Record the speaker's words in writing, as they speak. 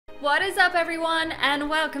What is up, everyone, and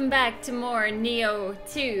welcome back to more Nioh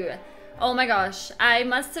 2. Oh my gosh, I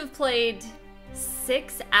must have played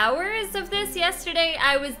 6 hours of this yesterday.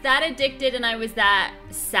 I was that addicted and I was that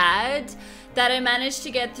sad that I managed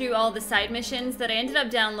to get through all the side missions that I ended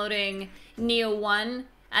up downloading Nioh 1,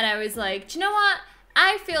 and I was like, do you know what?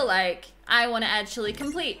 I feel like I want to actually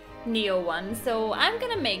complete Nioh 1, so I'm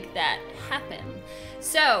gonna make that happen.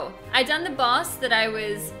 So, I done the boss that I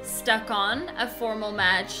was stuck on, a formal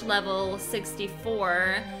match, level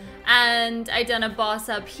 64, and I done a boss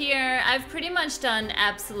up here. I've pretty much done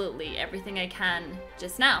absolutely everything I can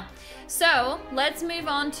just now. So, let's move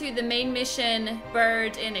on to the main mission,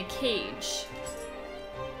 Bird in a Cage.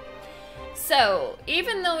 So,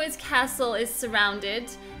 even though his castle is surrounded,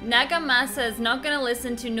 Nagamasa is not gonna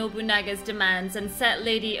listen to Nobunaga's demands and set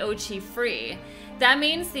Lady Ochi free. That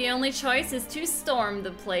means the only choice is to storm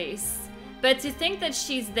the place. But to think that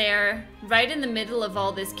she's there, right in the middle of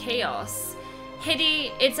all this chaos.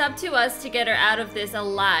 Hidi, it's up to us to get her out of this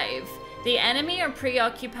alive. The enemy are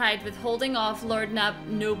preoccupied with holding off Lord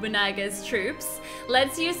Nobunaga's troops.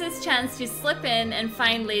 Let's use this chance to slip in and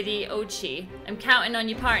find Lady Ochi. I'm counting on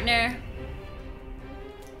you, partner.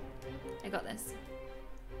 I got this.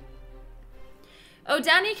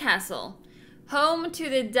 Odani Castle, home to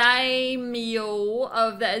the daimyo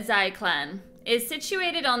of the Azai clan, is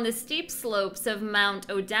situated on the steep slopes of Mount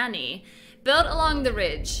Odani. Built along the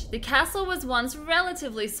ridge, the castle was once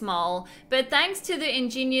relatively small, but thanks to the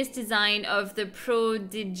ingenious design of the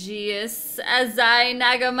prodigious Azai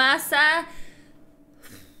Nagamasa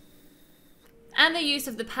and the use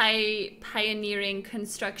of the pioneering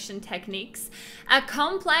construction techniques, a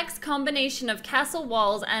complex combination of castle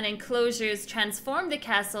walls and enclosures transformed the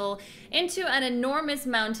castle into an enormous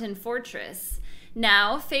mountain fortress.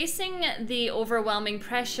 Now, facing the overwhelming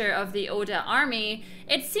pressure of the Oda army,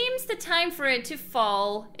 it seems the time for it to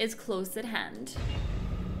fall is close at hand.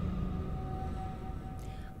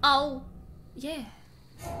 Oh, yeah.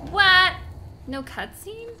 What? No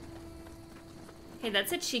cutscene? Okay,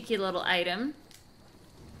 that's a cheeky little item.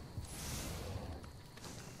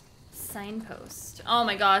 Signpost. Oh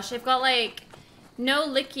my gosh, I've got like no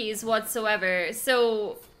lickies whatsoever.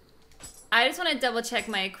 So I just want to double check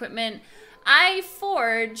my equipment. I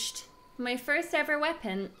forged my first ever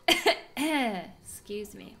weapon.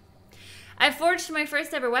 Excuse me. I forged my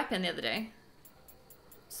first ever weapon the other day.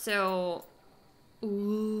 So,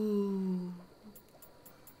 ooh.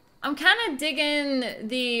 I'm kind of digging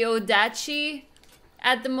the odachi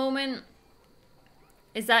at the moment.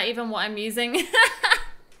 Is that even what I'm using?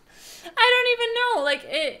 I don't even know. Like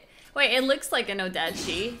it. Wait, it looks like an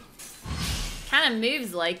odachi. Kind of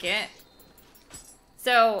moves like it.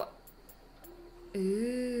 So,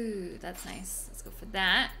 ooh, that's nice. Let's go for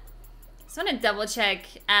that. Just want to double check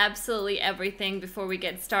absolutely everything before we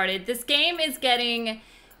get started. This game is getting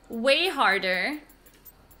way harder,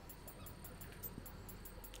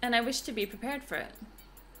 and I wish to be prepared for it.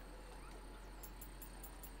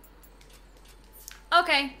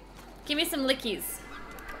 Okay, give me some lickies.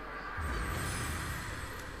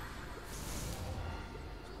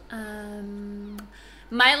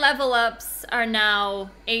 My level ups are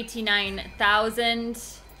now 89,000.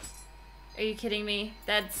 Are you kidding me?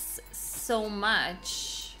 That's so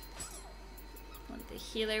much. I want the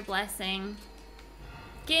healer blessing.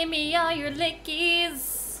 Give me all your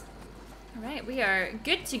lickies. Alright, we are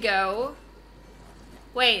good to go.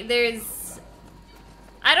 Wait, there's...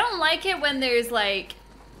 I don't like it when there's like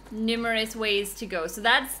numerous ways to go. So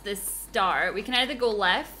that's the start. We can either go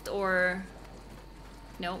left or...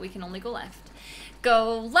 No, we can only go left.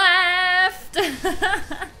 Go left!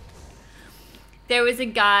 There was a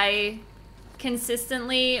guy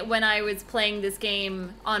consistently when I was playing this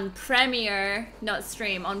game on Premiere, not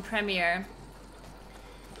stream, on Premiere.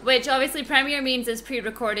 Which obviously Premiere means it's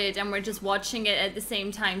pre-recorded and we're just watching it at the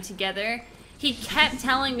same time together. He kept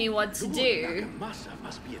telling me what to do. Nagamasa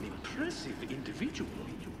must be an impressive individual.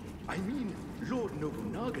 I mean, Lord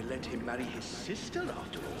Nobunaga let him marry his sister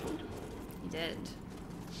after all. He did.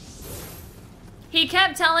 He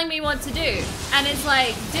kept telling me what to do, and it's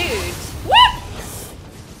like, dude, what?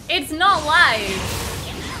 It's not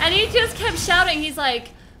live. And he just kept shouting, he's like,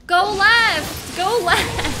 go left, go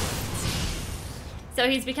left. So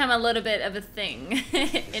he's become a little bit of a thing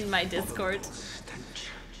in my Discord.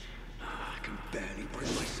 I can barely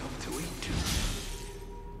bring myself to eat.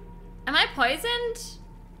 Am I poisoned?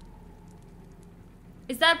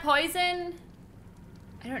 Is that poison?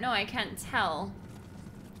 I don't know, I can't tell.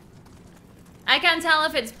 I can't tell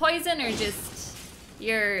if it's poison or just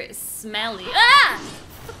you're smelly. Ah!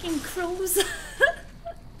 Fucking crows.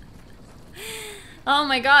 Oh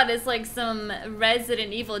my god, it's like some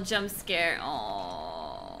Resident Evil jump scare.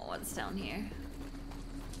 Oh, what's down here?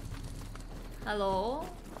 Hello?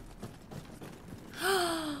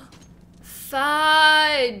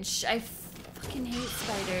 Fudge! I fucking hate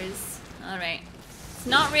spiders. Alright. It's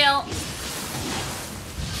not real.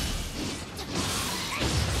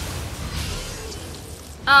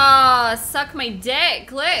 Ah, suck my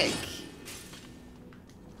dick, look!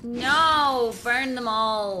 No, burn them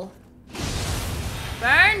all.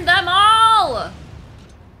 Burn them all!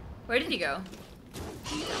 Where did he go?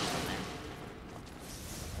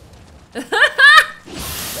 The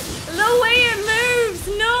way it moves!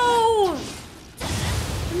 No!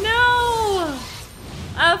 No!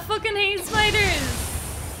 I fucking hate spiders!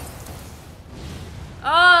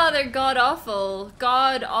 Oh, they're god-awful.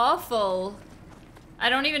 God-awful. I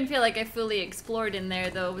don't even feel like I fully explored in there,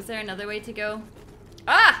 though. Was there another way to go?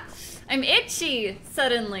 Ah! I'm itchy,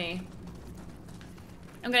 suddenly.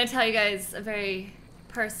 I'm gonna tell you guys a very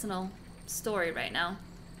personal story right now.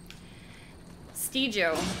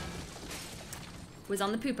 Steejo was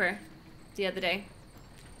on the pooper the other day,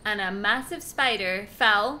 and a massive spider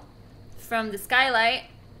fell from the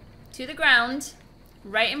skylight to the ground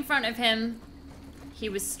right in front of him. He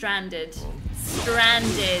was stranded.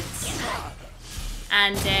 Stranded.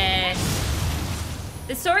 And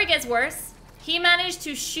the story gets worse. He managed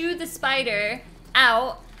to shoo the spider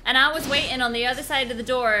out, and I was waiting on the other side of the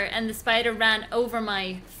door, and the spider ran over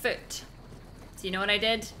my foot. So you know what I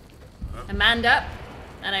did? I manned up,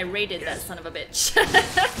 and I raided that son of a bitch.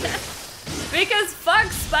 Because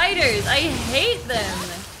fuck spiders! I hate them!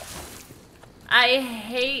 I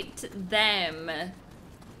hate them.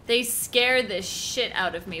 They scare the shit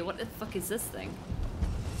out of me. What the fuck is this thing?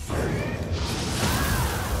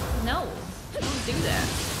 No, don't do that.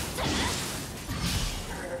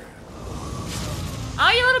 Oh,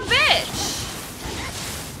 you little bitch!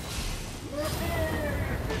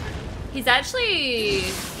 He's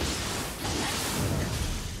actually...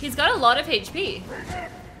 He's got a lot of HP.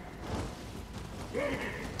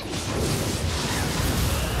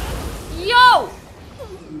 Yo!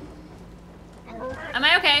 Am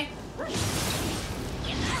I okay?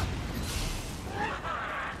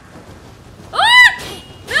 Ah!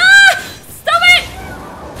 Ah! Stop it!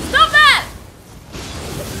 Stop that!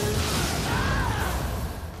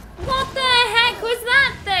 What the heck was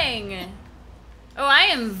that thing? Oh, I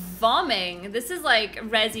am vomiting. This is like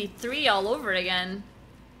Resi 3 all over again.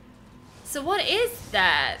 So what is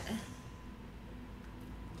that?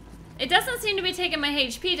 It doesn't seem to be taking my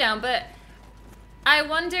HP down, but I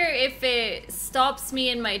wonder if it stops me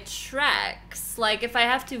in my tracks. Like, if I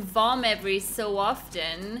have to vom every so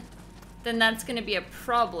often, then that's gonna be a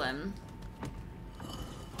problem.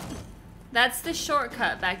 That's the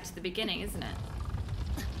shortcut back to the beginning, isn't it?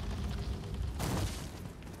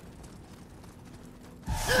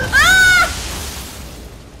 Ah!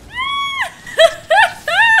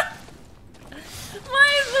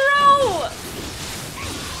 My throat!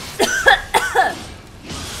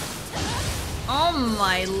 Oh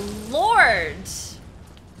my lord!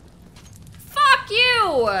 Fuck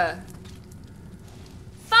you!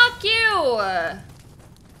 Fuck you!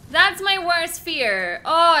 That's my worst fear.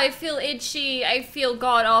 Oh, I feel itchy. I feel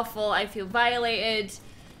god-awful. I feel violated.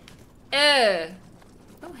 Oh,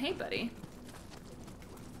 hey, buddy.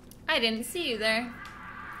 I didn't see you there.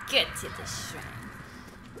 Get to the shrine.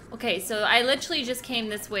 Okay, so I literally just came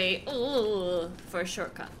this way for a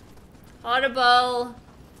shortcut. Audible.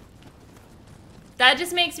 That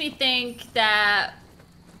just makes me think that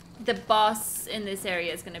the boss in this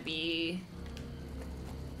area is gonna be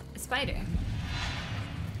a spider.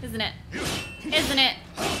 Isn't it? Isn't it?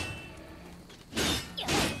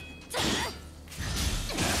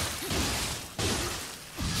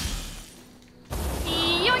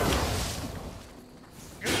 Yoink!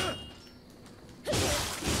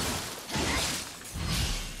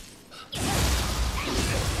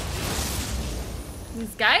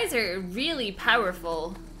 These guys are really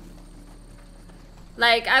powerful.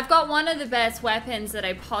 Like, I've got one of the best weapons that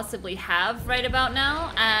I possibly have right about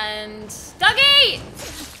now, and... Doggy!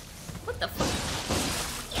 What the fuck?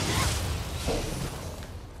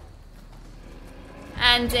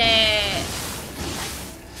 And,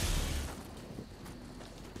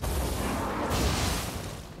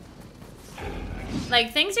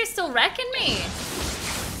 like, things are still wrecking me.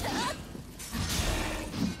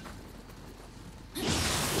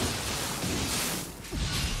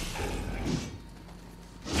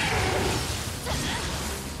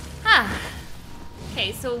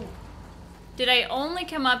 Okay, so did I only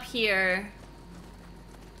come up here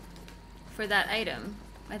for that item?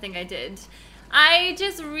 I think I did. I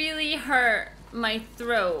just really hurt my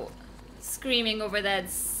throat screaming over that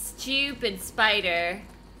stupid spider.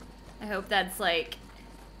 I hope that's like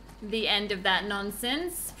the end of that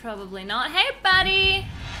nonsense. Probably not. Hey, buddy!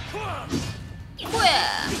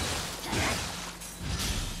 What?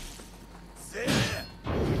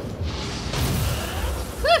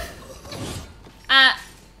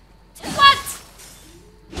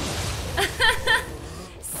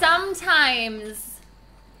 Sometimes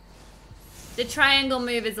the triangle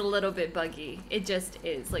move is a little bit buggy. It just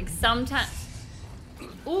is. Like sometimes...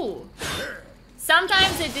 Ooh.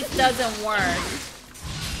 Sometimes it just doesn't work.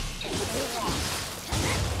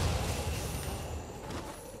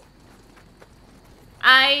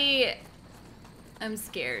 I'm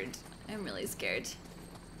scared. I'm really scared.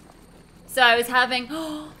 So I was having...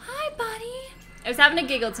 Oh, hi, buddy. I was having a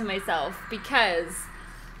giggle to myself because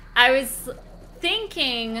I was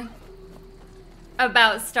thinking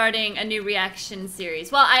about starting a new reaction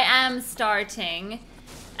series. Well, I am starting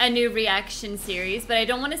a new reaction series, but I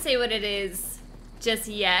don't want to say what it is just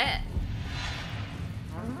yet.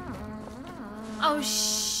 Oh,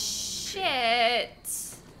 shit.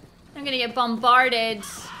 I'm gonna get bombarded.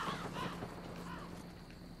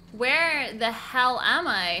 Where the hell am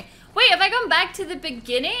I? Wait, have I gone back to the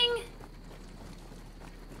beginning?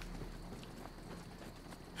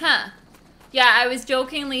 Huh. Yeah, I was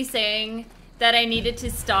jokingly saying that I needed to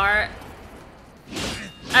start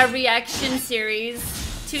a reaction series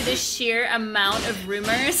to the sheer amount of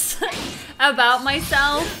rumors about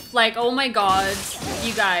myself. Like, oh my god,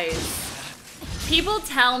 you guys. People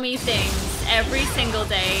tell me things every single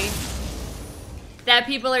day that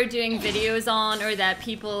people are doing videos on or that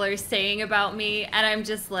people are saying about me, and I'm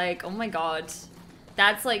just like, oh my god,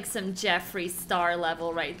 that's like some Jeffree Star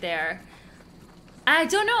level right there. I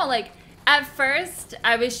don't know, like, at first,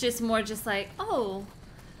 I was just more just like, oh,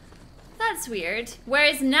 that's weird.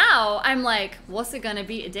 Whereas now, I'm like, what's it gonna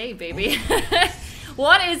be today, baby?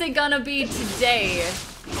 What is it gonna be today?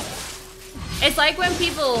 It's like when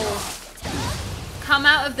people come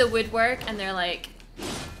out of the woodwork and they're like,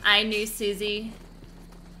 I knew Suzy.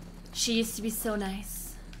 She used to be so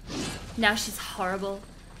nice. Now she's horrible.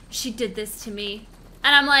 She did this to me.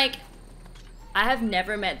 And I'm like, I have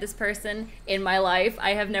never met this person in my life.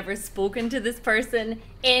 I have never spoken to this person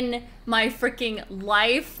in my freaking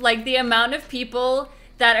life. Like, the amount of people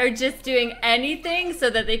that are just doing anything so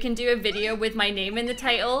that they can do a video with my name in the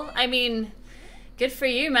title. I mean, good for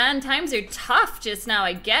you, man. Times are tough just now.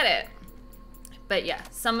 I get it. But yeah,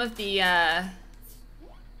 some of the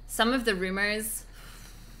rumors.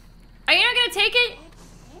 Are you not gonna take it?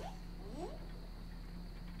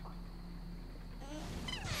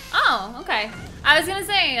 Oh, okay. I was gonna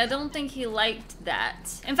say, I don't think he liked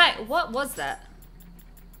that. In fact, what was that?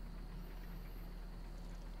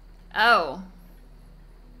 Oh.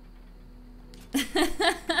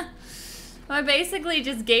 I basically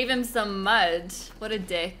just gave him some mud. What a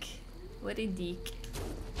dick. What a deek.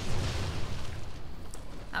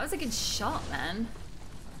 That was a good shot, man.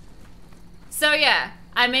 So yeah,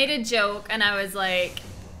 I made a joke and I was like,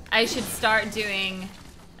 I should start doing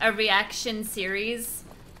a reaction series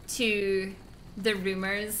to the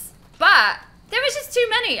rumors, but there was just too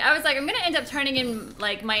many. I was like, I'm gonna end up turning in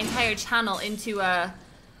like my entire channel into a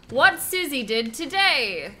what Suzy did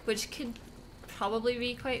today, which could probably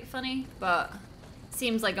be quite funny, but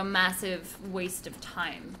seems like a massive waste of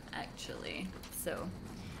time actually. So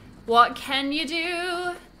what can you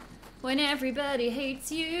do when everybody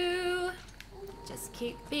hates you? Just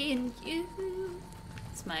keep being you.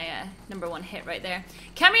 It's my #1 hit right there.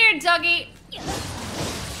 Come here, doggy.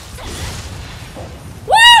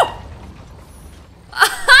 Woo!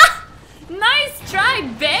 Nice try,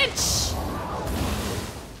 bitch.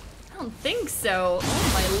 I don't think so.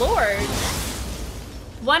 Oh my lord.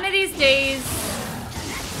 One of these days,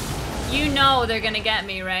 you know they're gonna get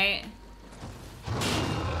me, right?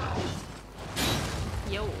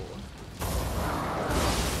 Yo.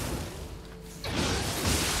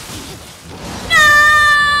 No!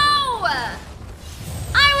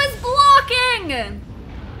 I was blocking!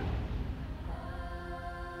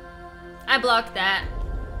 I blocked that.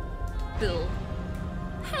 Bill.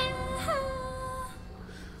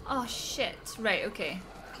 Oh shit. Right, okay.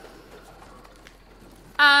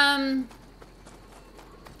 I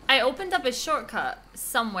opened up a shortcut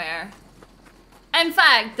somewhere. In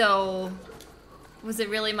fact, though, was it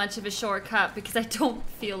really much of a shortcut? Because I don't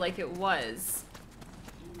feel like it was.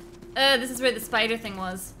 This is where the spider thing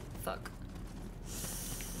was. Fuck.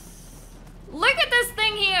 Look at this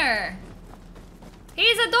thing here!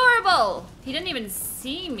 He's adorable! He didn't even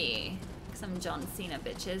see me. Because I'm John Cena,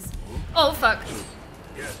 bitches. Oh, fuck.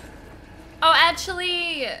 Oh,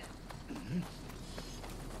 actually...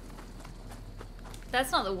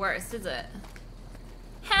 That's not the worst, is it?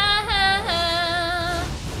 Ha ha ha!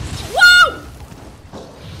 Whoa!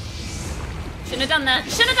 Shouldn't have done that.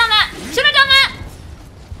 Shouldn't have done that. Shouldn't have done that.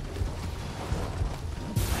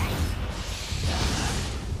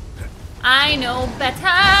 I know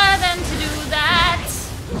better than to do that.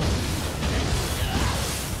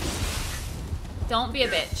 Don't be a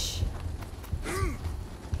bitch.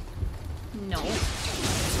 No.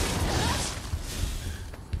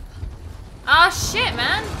 Oh shit,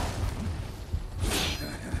 man.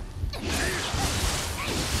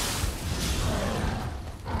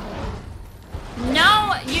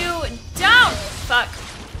 No, you don't. Fuck.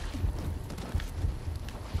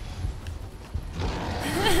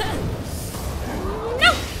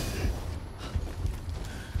 No.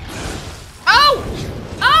 Oh!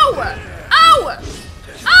 Oh! Oh!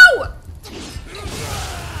 Oh!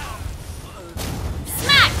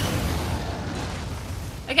 Smack!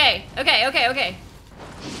 Okay, okay, okay, okay.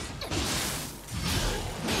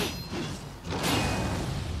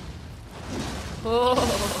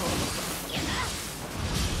 Oh.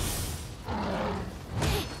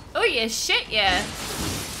 Oh, yeah, shit, yeah.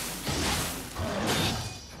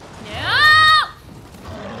 No!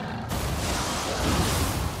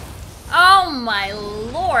 Oh, my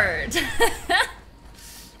lord.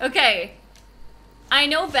 Okay. I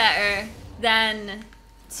know better than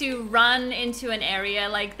to run into an area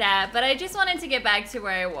like that, but I just wanted to get back to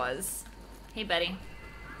where I was. Hey, buddy.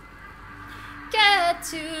 Get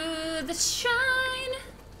to the shrine.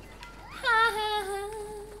 Ha ha ha.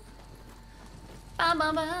 Bum,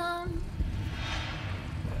 bum, bum.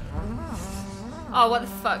 Oh, what the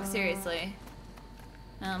fuck? Seriously.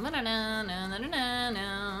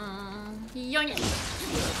 Yoink.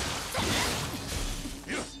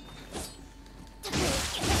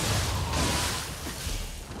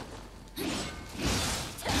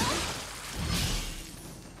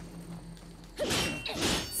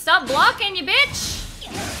 Stop blocking, you bitch!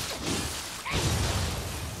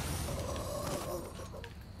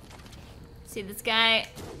 See this guy?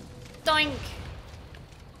 Doink!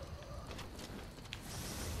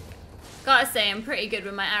 Gotta say, I'm pretty good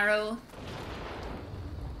with my arrow.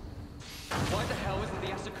 Why the hell isn't the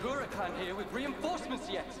Asakura clan here with reinforcements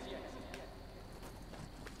yet?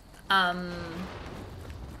 I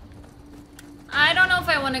don't know if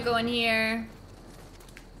I want to go in here.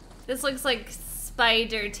 This looks like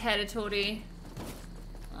spider territory.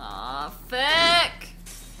 Aw, fuck!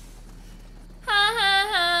 Ha ha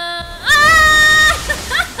ha! Ah!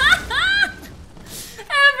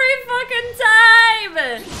 Every fucking time!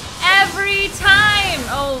 Every time!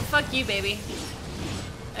 Oh, fuck you, baby.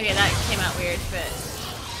 Okay, that came out weird, but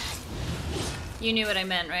you knew what I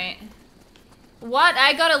meant, right? What?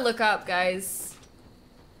 I gotta look up, guys.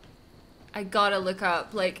 I gotta look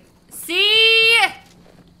up. Like, see?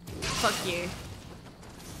 Fuck you.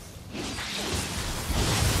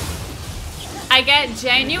 I get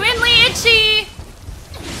genuinely itchy.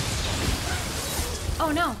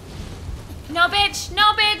 Oh no. No, bitch.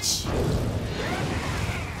 No, bitch.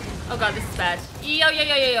 Oh god, this is bad. Yo, yo,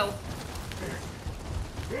 yo, yo, yo.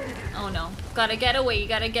 Oh no. Gotta get away.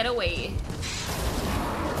 Gotta get away.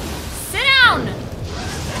 Sit down.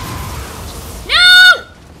 No!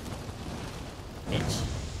 Bitch.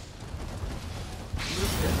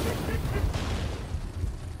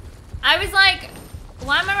 I was like,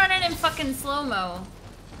 why am I running in fucking slow-mo?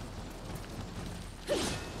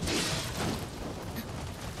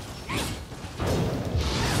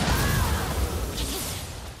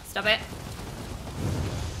 Stop it.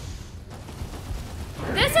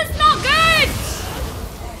 This is not good!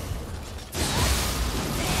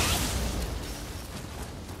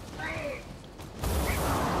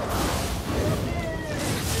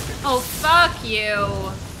 Oh, fuck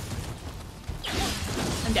you.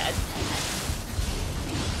 I'm dead.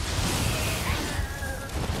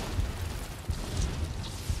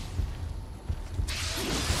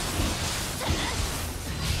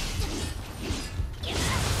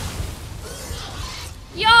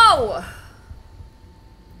 Yo!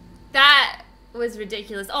 That was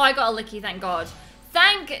ridiculous. Oh, I got a licky, thank God.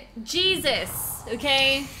 Thank Jesus,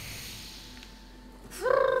 okay?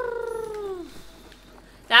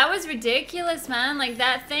 That was ridiculous, man. Like,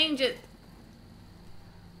 that thing just...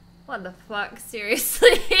 What the fuck?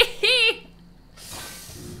 Seriously?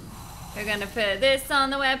 We're gonna put this on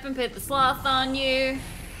the weapon, put the sloth on you.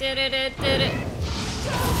 Did it.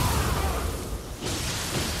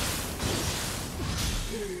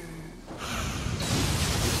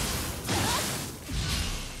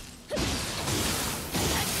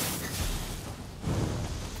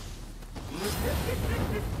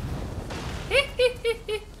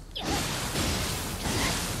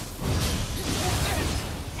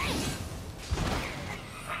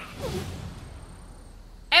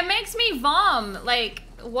 makes me vom. Like,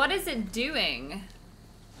 what is it doing?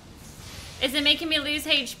 Is it making me lose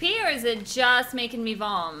HP or is it just making me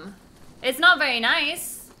vom? It's not very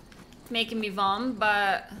nice. It's making me vom,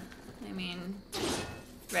 but I mean,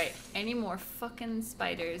 right. Any more fucking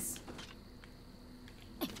spiders?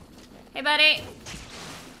 Hey, buddy.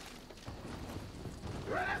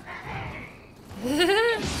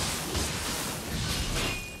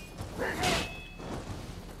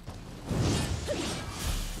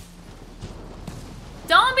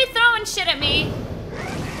 Don't be throwing shit at me.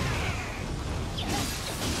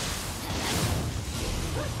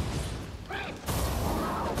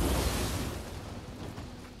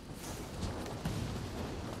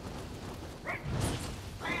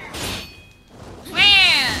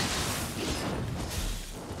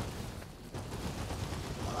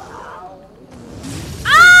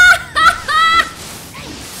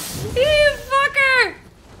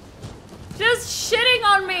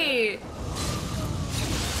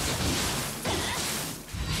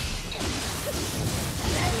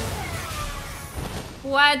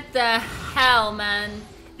 What the hell, man?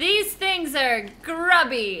 These things are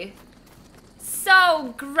grubby.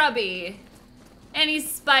 So grubby. Any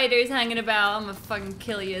spiders hanging about, I'm gonna fucking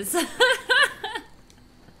kill yous.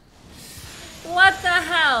 What the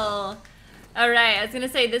hell? Alright, I was gonna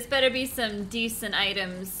say, this better be some decent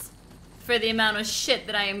items for the amount of shit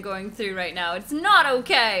that I am going through right now. It's not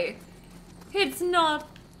okay. It's not.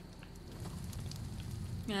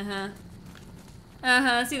 Uh-huh.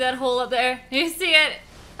 Uh-huh, see that hole up there? You see it?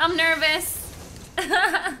 I'm nervous.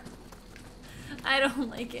 I don't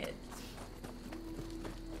like it.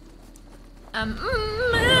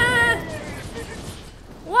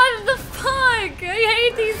 What the fuck? I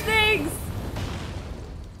hate these things.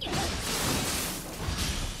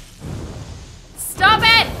 Stop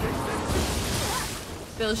it!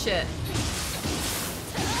 Bullshit.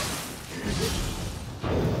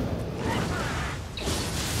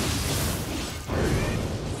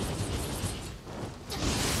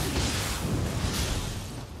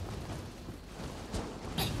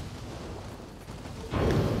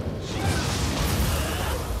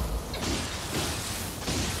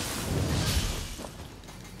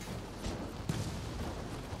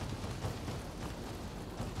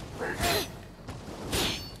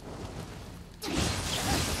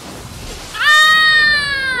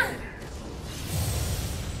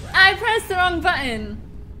 Button.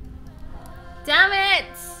 Damn it!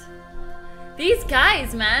 These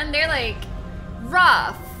guys, man, they're like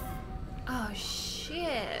rough. Oh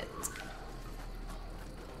shit.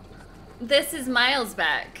 This is miles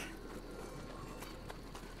back.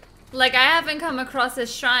 Like, I haven't come across a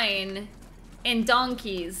shrine in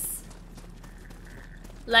donkeys.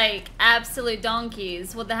 Like, absolute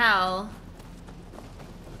donkeys. What the hell?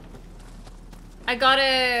 I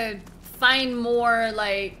gotta find more,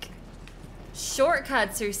 like,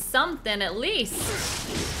 shortcuts or something at least.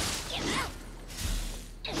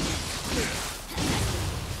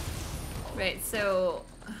 Right, so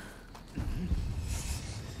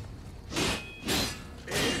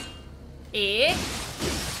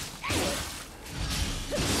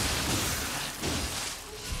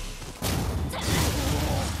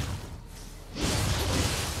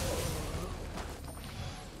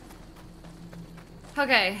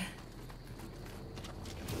okay.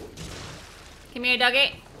 Come here,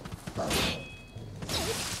 doggy.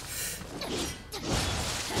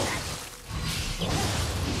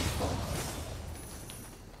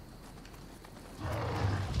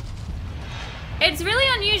 It's really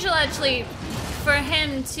unusual, actually, for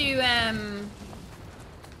him to,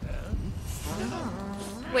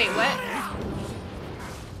 wait, what?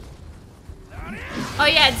 Oh,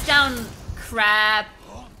 yeah, it's down. Crap.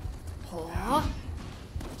 Oh.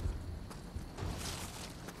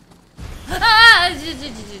 Ah!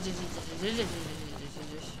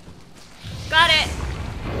 Got it.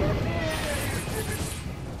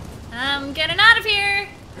 I'm getting out of here.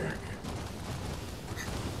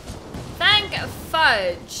 Thank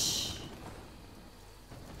fudge.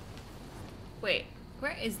 Wait,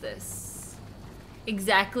 where is this?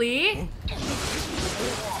 Exactly.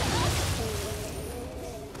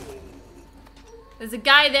 There's a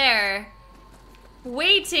guy there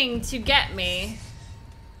waiting to get me.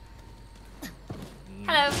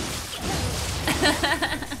 Hello.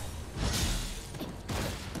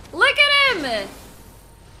 Look at him!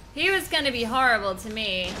 He was gonna be horrible to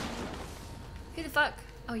me. Who the fuck?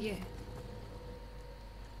 Oh, yeah.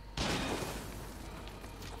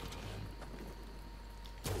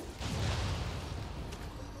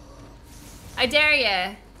 I dare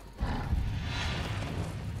ya.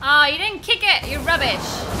 Oh, you didn't kick it. You're rubbish.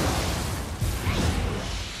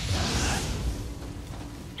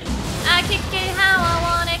 I kick it how I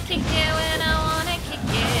wanna kick it when I wanna kick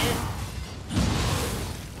it.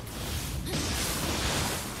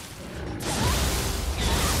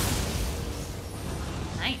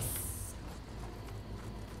 Nice.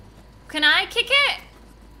 Can I kick it?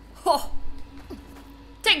 Oh.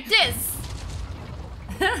 Take this.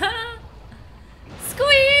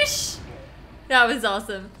 Squish! That was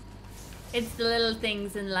awesome. It's the little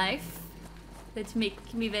things in life that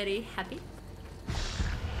make me very happy.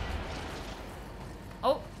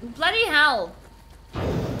 Oh, bloody hell.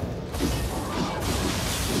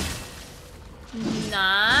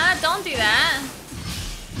 Nah, don't do that.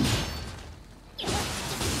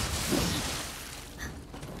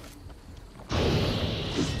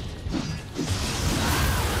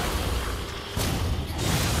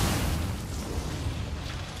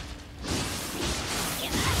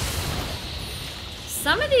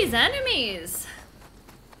 Some of these enemies,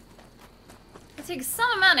 they take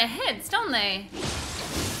some amount of hits, don't they?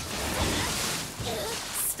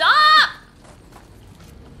 Stop!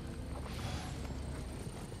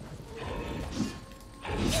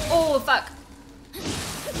 Oh, fuck.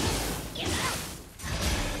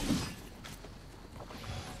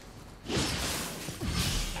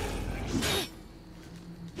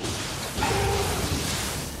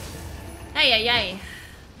 Ay, ay, ay.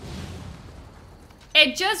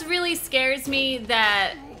 It just really scares me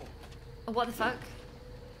that... What the fuck?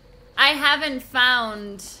 I haven't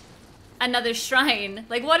found another shrine.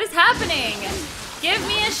 Like, what is happening? Give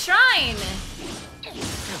me a shrine!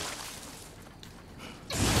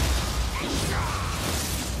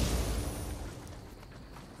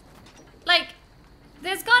 Like,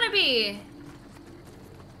 there's gotta be...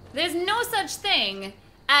 There's no such thing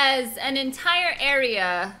as an entire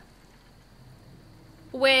area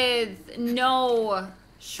with no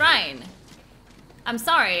shrine. I'm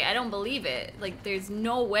sorry, I don't believe it. Like, there's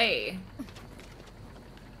no way.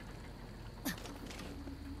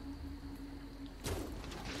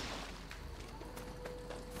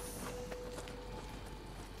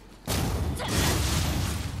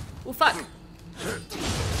 Oh, fuck.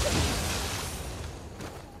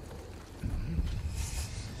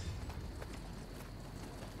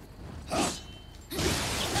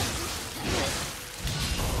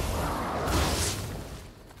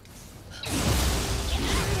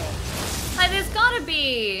 There's gotta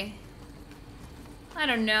be... I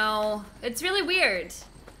don't know. It's really weird.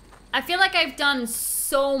 I feel like I've done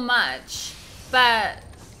so much, but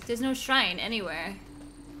there's no shrine anywhere.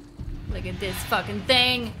 Look at this fucking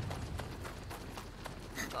thing.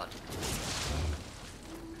 Oh God.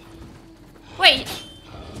 Wait.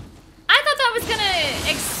 I thought that was gonna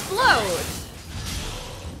explode.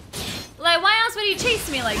 Like, why else would he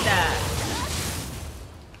chase me like that?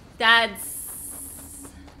 That's...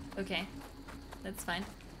 Okay. That's fine.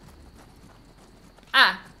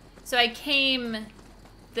 Ah, so I came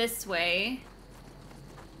this way.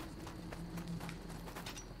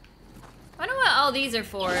 I wonder what all these are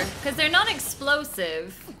for, because they're not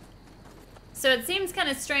explosive. So it seems kind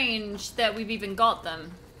of strange that we've even got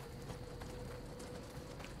them.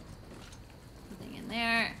 Nothing in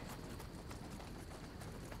there.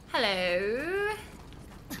 Hello.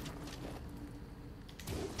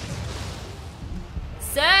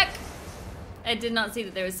 Suck. I did not see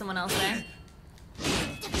that there was someone else there.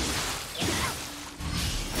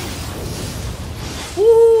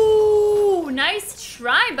 Ooh, nice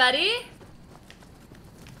try, buddy.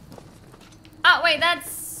 Oh, wait,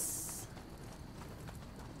 that's...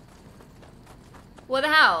 What the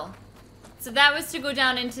hell? So that was to go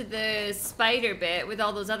down into the spider bit with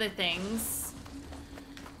all those other things.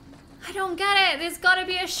 I don't get it. There's gotta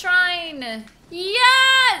be a shrine.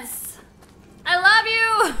 Yes! I love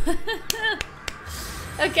you!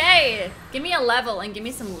 Okay, give me a level and give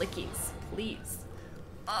me some lickies, please.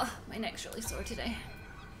 Oh, my neck's really sore today.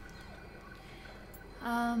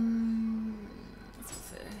 Let's go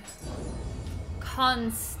for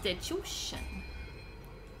Constitution.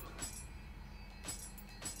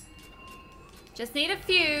 Just need a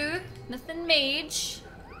few, nothing mage.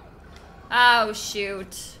 Oh,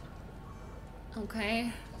 shoot.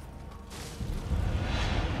 Okay.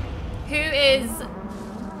 Who is...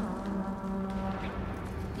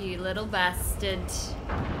 You little bastard.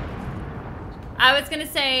 I was gonna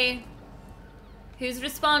say, who's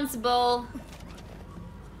responsible?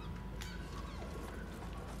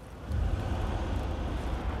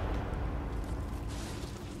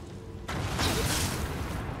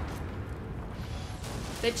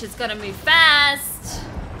 Bitch is gonna move fast.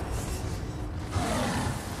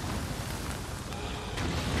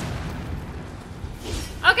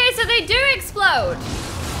 Okay, so they do explode.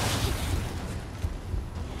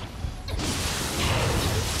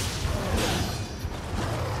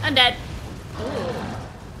 I'm dead.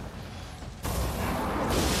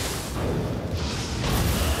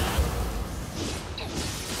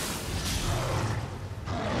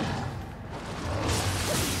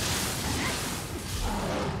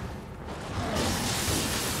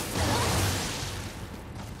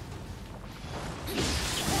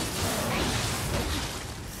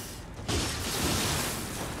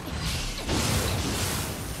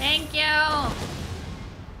 Thank you.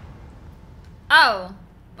 Oh.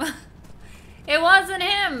 It wasn't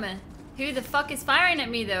him. Who the fuck is firing at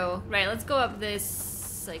me though? Right, let's go up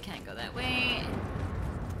this. I can't go that way.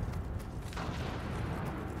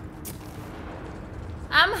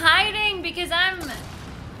 I'm hiding because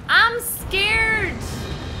I'm scared.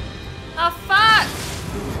 Oh fuck.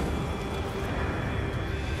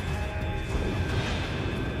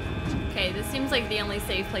 Okay, this seems like the only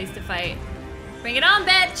safe place to fight. Bring it on,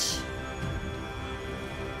 bitch!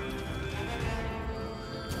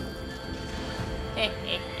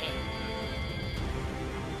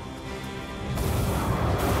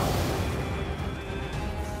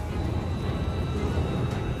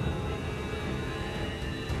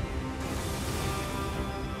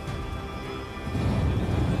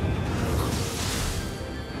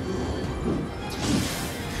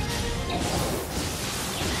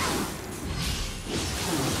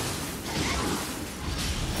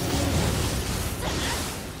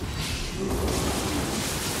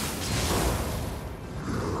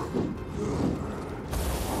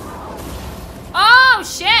 Oh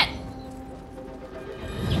shit!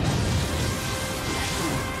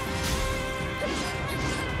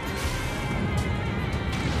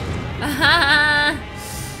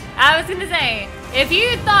 I was gonna say, if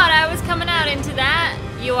you thought I was coming out into that,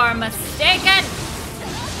 you are mistaken.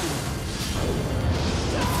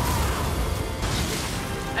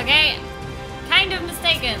 Okay, kind of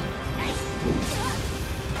mistaken.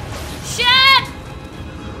 Shit!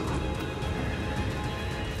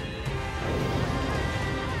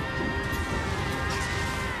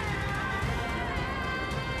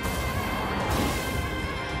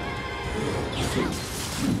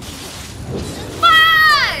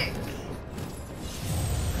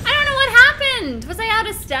 Was I out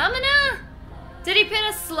of stamina? Did he pin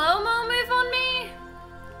a slow-mo move on me?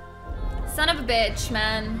 Son of a bitch,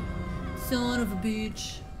 man. Son of a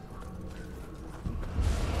bitch.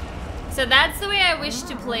 So that's the way I wish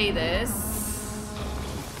to play this.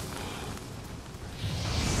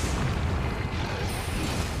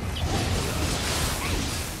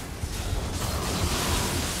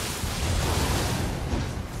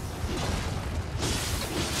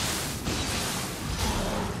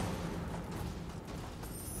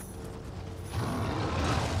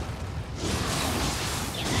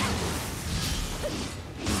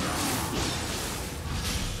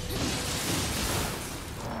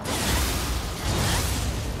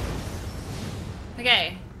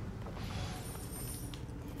 Okay.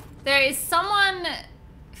 There is someone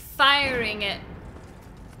firing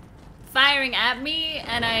at me,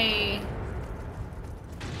 and I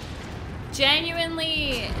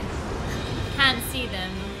genuinely can't see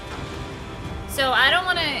them. So I don't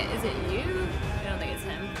want to. Is it you? I don't think it's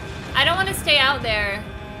him. I don't want to stay out there.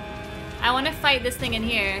 I want to fight this thing in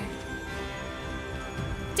here.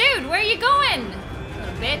 Dude, where are you going?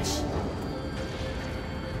 Little bitch.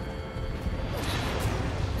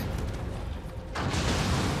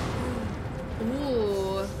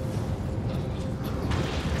 Ooh.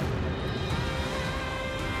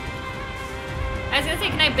 I was gonna say,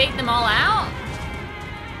 can I bait them all out?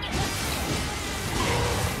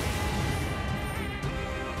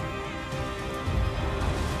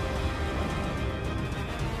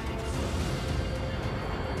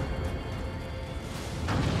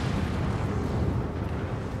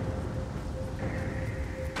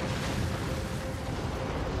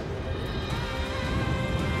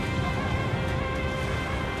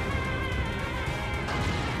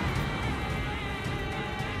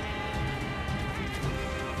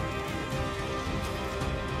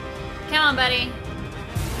 Come on, buddy.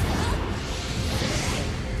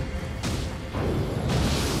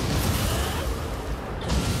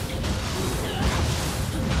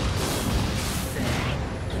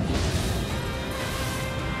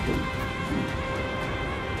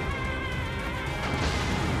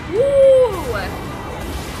 Woo!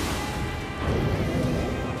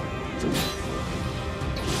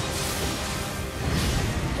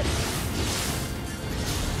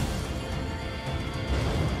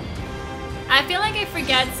 I feel like I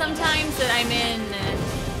forget sometimes that I'm in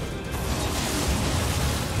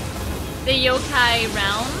the yōkai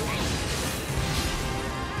realm.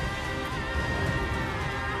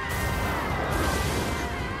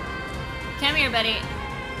 Come here, buddy.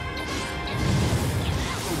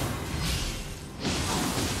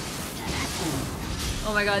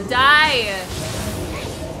 Oh my god, die!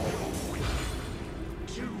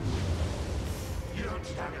 You don't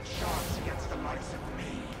stand a chance against the likes of me.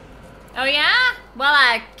 Oh yeah? Well,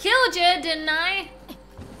 I killed you, didn't I?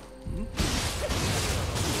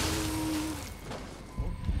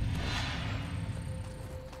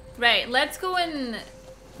 Right, let's go and...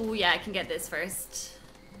 Oh yeah, I can get this first.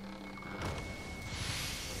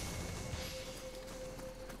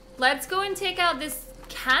 Let's go and take out this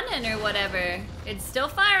cannon or whatever. It's still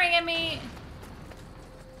firing at me.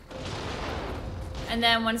 And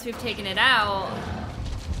then once we've taken it out...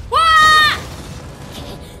 What?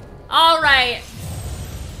 Alright.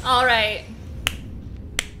 Alright.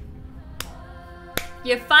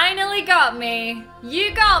 You finally got me.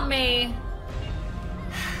 You got me.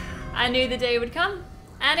 I knew the day would come,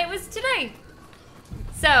 and it was today.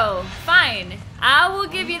 So, fine. I will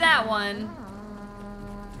give you that one.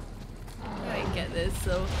 I get this,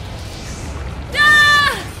 so...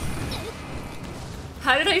 Ah!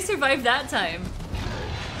 How did I survive that time?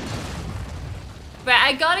 But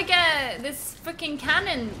I gotta get this freaking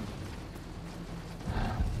cannon.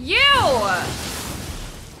 You!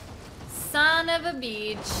 Son of a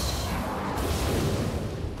bitch.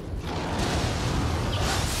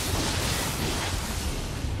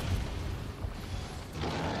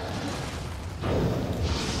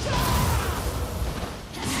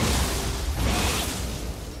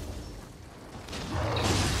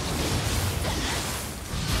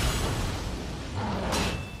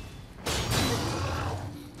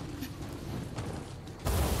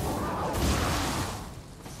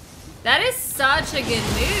 That is such a good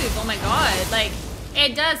move. Oh my god. Like,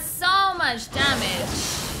 it does so much damage.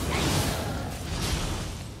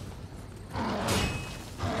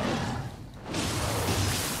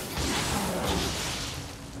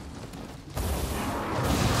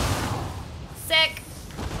 Sick.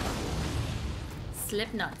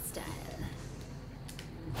 Slipknot style.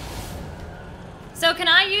 So can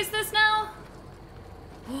I use this now?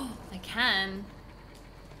 Oh, I can.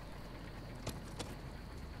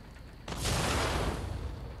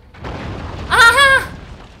 Ah!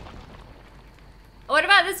 What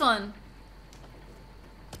about this one?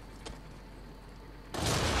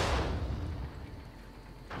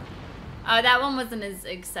 Oh, that one wasn't as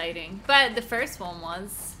exciting, but the first one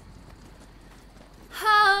was.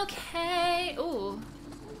 Okay. Ooh.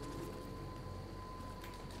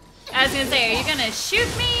 I was gonna say, are you gonna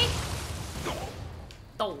shoot me?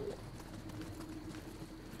 Oh.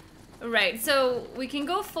 Right, so we can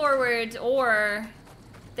go forward, or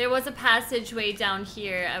there was a passageway down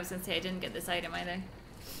here. I was gonna say I didn't get this item either.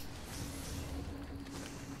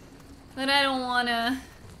 But I don't wanna.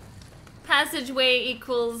 Passageway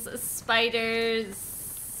equals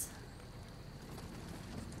spiders.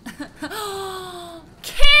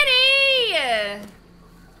 Kitty!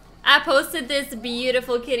 I posted this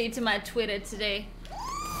beautiful kitty to my Twitter today.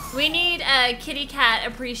 We need a kitty cat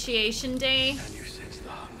appreciation day. Can you sense the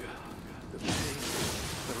hunger, the pain,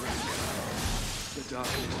 the rancor? The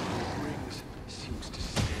darkness it brings seems to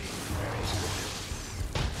stay where it was.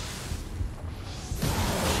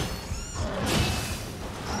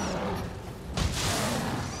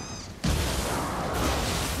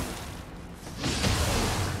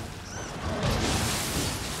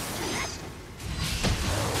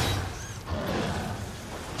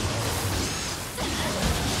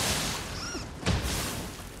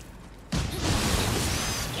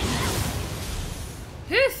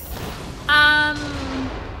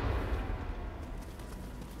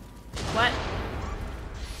 What?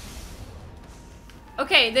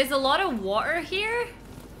 Okay, there's a lot of water here.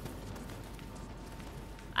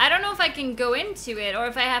 I don't know if I can go into it or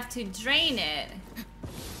if I have to drain it.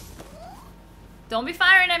 Don't be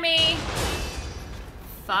firing at me.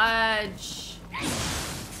 Fudge.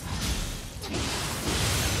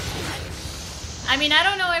 I mean, I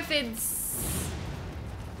don't know if it's...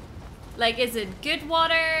 Like, is it good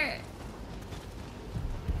water?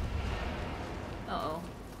 Uh-oh.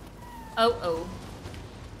 Oh.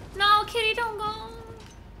 No, kitty, don't go.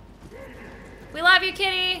 We love you,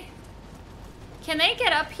 kitty. Can they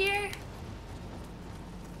get up here?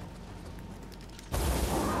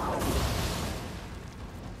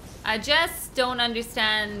 I just don't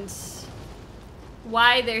understand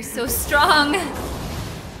why they're so strong.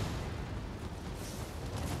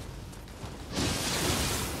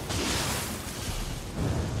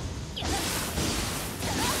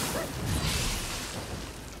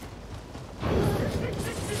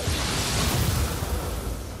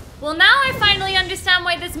 Well, now I finally understand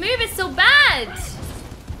why this move is so bad.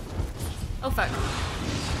 Oh fuck.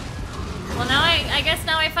 Well, now I guess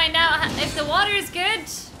now I find out if the water is good.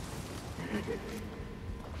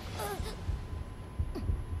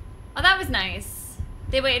 Oh, that was nice.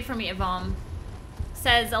 They waited for me to vom.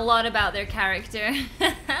 Says a lot about their character.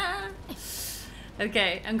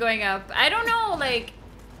 Okay, I'm going up. I don't know, like,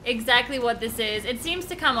 exactly what this is. It seems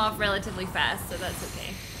to come off relatively fast, so that's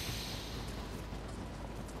okay.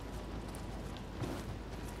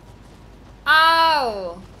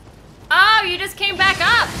 Oh! Oh, you just came back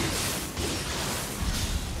up!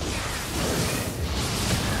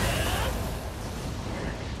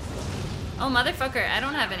 Oh, motherfucker, I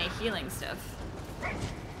don't have any healing stuff.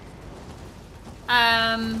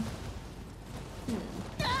 Ah!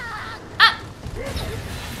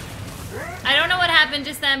 I don't know what happened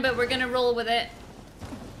just then, but we're gonna roll with it.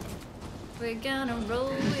 We're gonna roll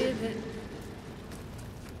with it.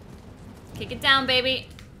 Kick it down, baby.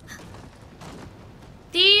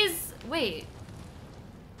 These... Wait.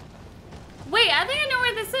 Wait, I think I know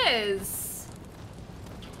where this is.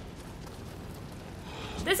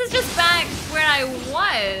 This is just back where I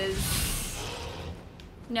was.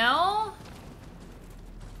 No?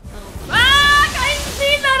 Oh, fuck! I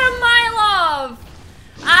seen that a mile off!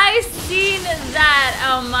 I seen that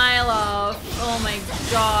a mile off. Oh my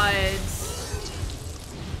god.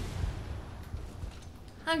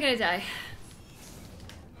 I'm gonna die.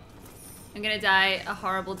 I'm gonna die a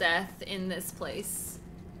horrible death in this place.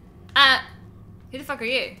 Who the fuck are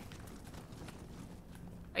you?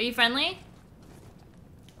 Are you friendly?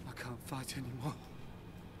 I can't fight anymore.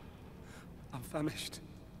 I'm famished.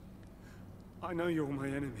 I know you're my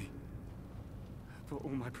enemy, but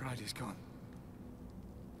all my pride is gone.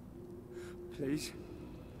 Please,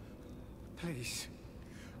 please,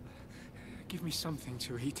 give me something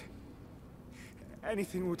to eat.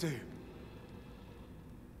 Anything will do.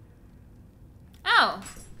 Oh.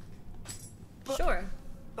 But sure.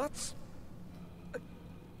 That's...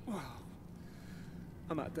 well,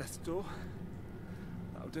 I'm at death's door.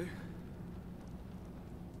 That'll do.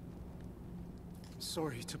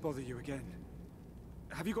 Sorry to bother you again.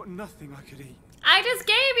 Have you got nothing I could eat? I just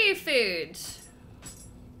gave you food.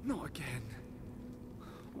 Not again.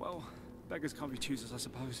 Well, beggars can't be choosers, I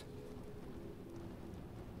suppose.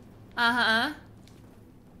 Uh-huh.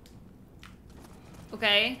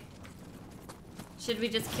 Okay. Should we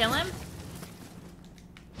just kill him?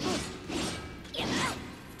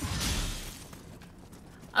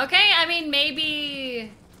 Okay, I mean,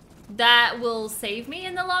 maybe that will save me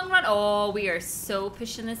in the long run. Oh, we are so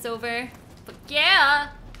pushing this over. But yeah.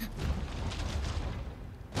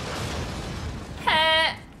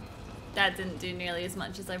 Heh. That didn't do nearly as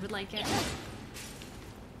much as I would like it.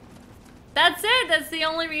 That's it. That's the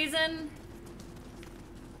only reason.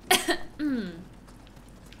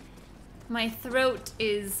 My throat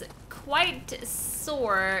is quite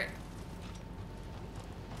sore.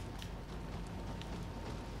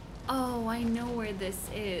 Oh, I know where this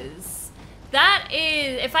is. That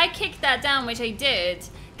is, if I kick that down, which I did,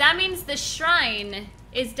 that means the shrine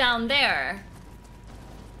is down there.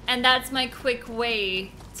 And that's my quick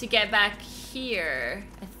way to get back here,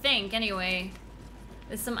 I think, anyway.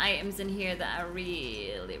 There's some items in here that I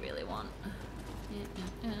really, really want.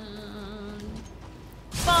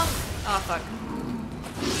 Bonk! Oh, fuck.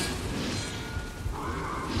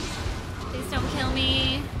 Please don't kill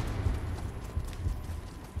me.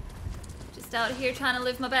 Just out here trying to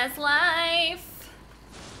live my best life.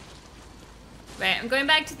 Right, I'm going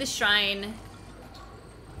back to the shrine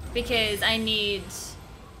because I need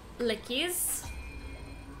lickies.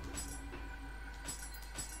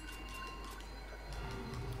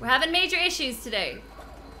 We're having major issues today,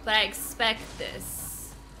 but I expect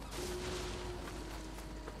this.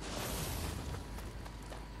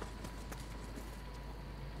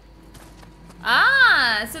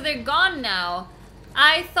 Ah, so they're gone now.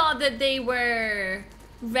 I thought that they were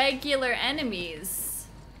regular enemies.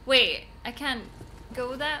 Wait, I can't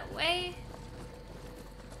go that way?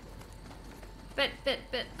 But,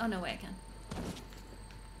 oh no, wait, I can.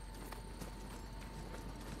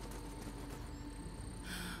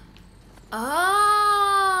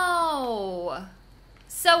 Oh!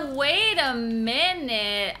 So wait a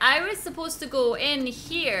minute. I was supposed to go in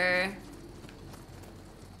here.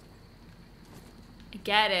 I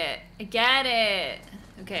get it. I get it.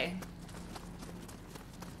 Okay.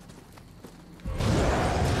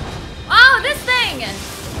 Oh, this thing!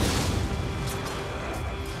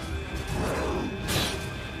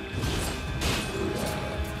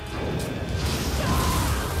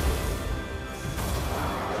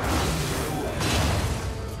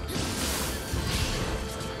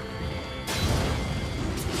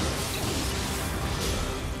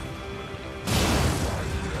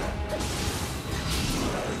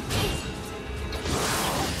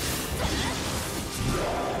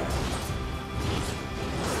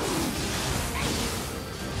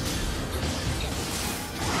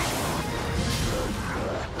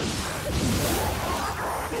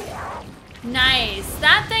 Nice.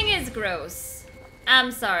 That thing is gross.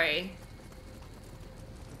 I'm sorry.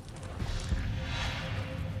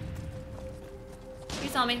 You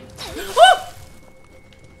saw me. Woo!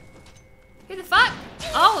 Who the fuck?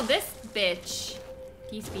 Oh, this bitch.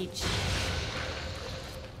 Key speech.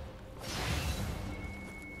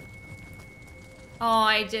 Oh,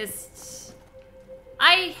 I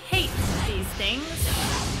hate these things.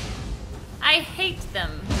 I hate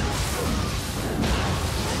them.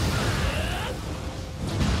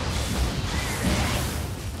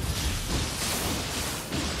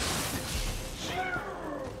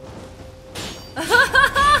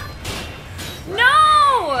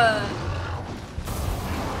 No!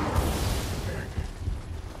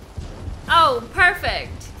 Oh,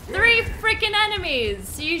 perfect. 3 freaking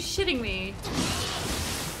enemies. Are you shitting me?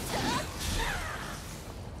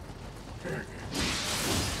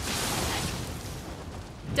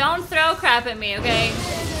 Don't throw crap at me, okay?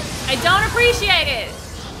 I don't appreciate it.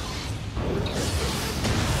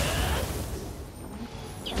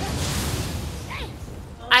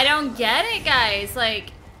 I don't get it, guys.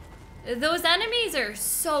 Like, those enemies are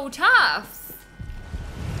so tough.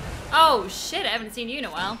 Oh, shit. I haven't seen you in a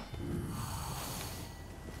while.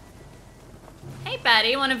 Hey,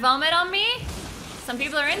 Patty. Want to vomit on me? Some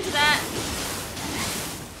people are into that.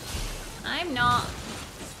 I'm not.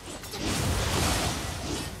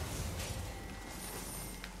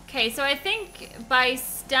 Okay, so I think by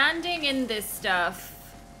standing in this stuff...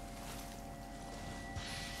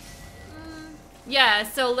 yeah,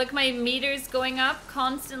 so look, my meter's going up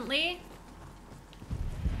constantly.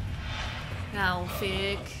 Now,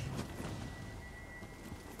 Fick.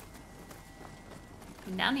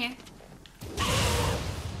 Come down here.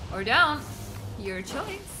 Or don't. Your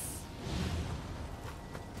choice.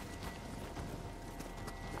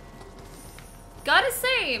 Gotta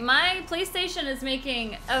say, my PlayStation is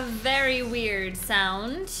making a very weird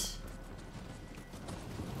sound.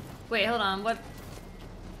 Wait, hold on, what?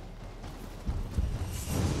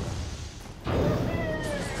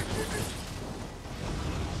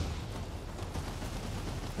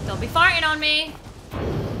 Don't be farting on me.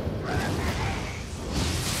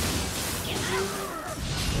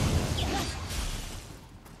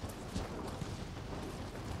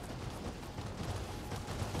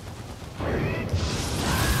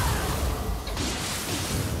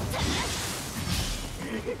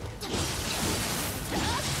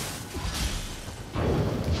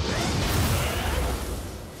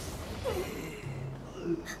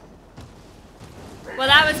 Well,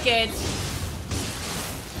 that was good.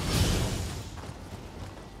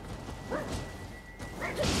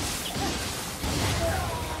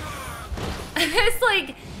 It's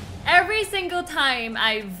like every single time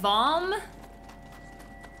I vom,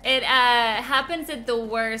 it happens at the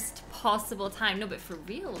worst possible time. No, but for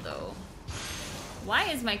real though, why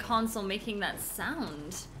is my console making that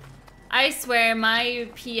sound? I swear my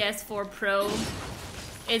PS4 Pro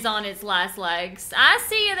is on its last legs. I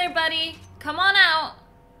see you there, buddy. Come on out.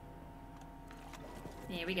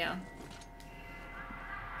 Here we go.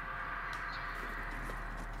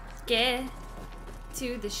 Get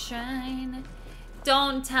to the shrine.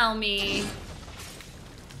 Don't tell me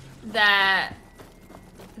that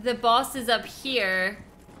the boss is up here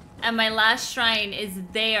and my last shrine is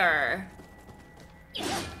there.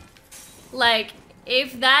 Like,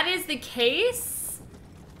 if that is the case,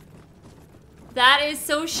 that is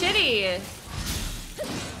so shitty.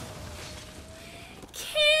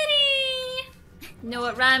 Kitty! Know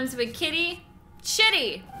what rhymes with kitty?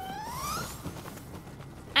 Shitty!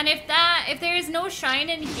 And if there is no shrine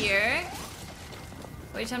in here,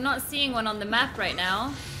 which I'm not seeing one on the map right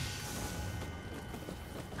now,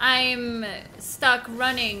 I'm stuck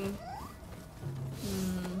running.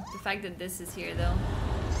 The fact that this is here though.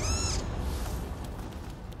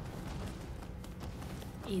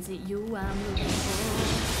 Is it you I'm looking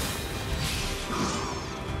for?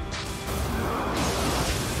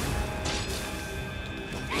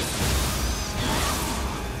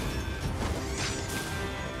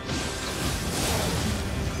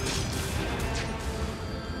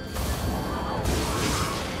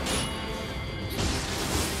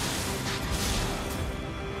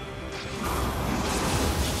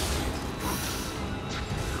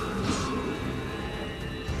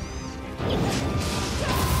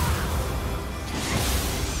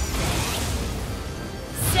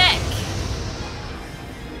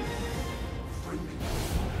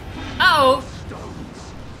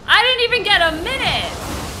 Get a minute!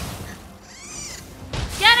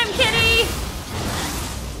 Get him, kitty!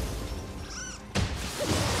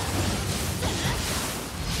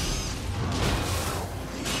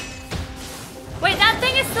 Wait, that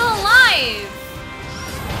thing is still alive!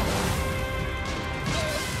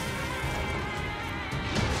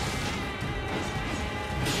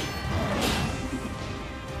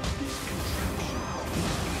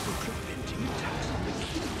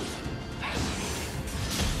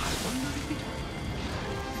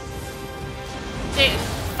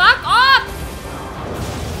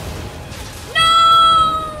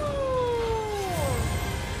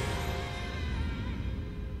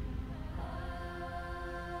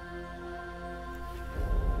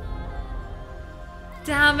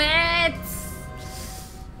 Damn it!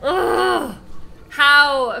 Ugh!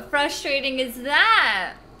 How frustrating is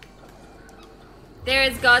that?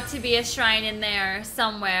 There's got to be a shrine in there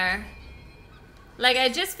somewhere. Like, I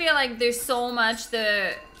just feel like there's so much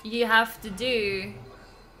that you have to do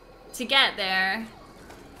to get there.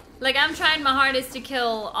 Like, I'm trying my hardest to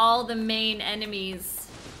kill all the main enemies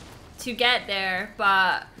to get there,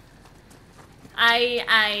 but ay,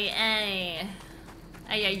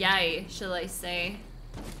 shall I say.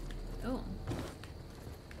 Oh.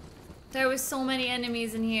 There was so many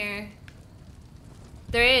enemies in here.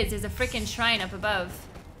 There's a freaking shrine up above.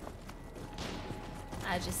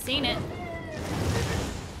 I just seen it.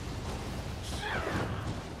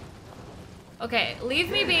 Okay, leave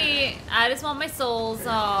me be. I just want my souls. Oh,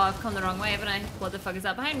 I've come the wrong way, haven't I? What the fuck is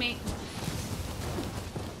that behind me?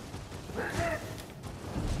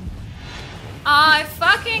 Oh, I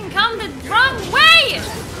fucking come the wrong way!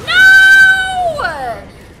 No!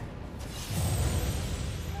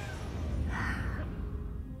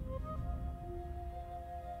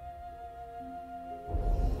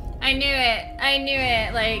 I knew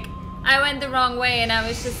it, like, I went the wrong way and I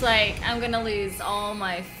was just like, I'm gonna lose all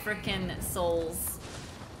my frickin' souls.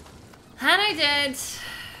 And I did.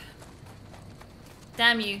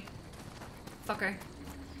 Damn you. Fucker.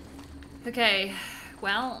 Okay,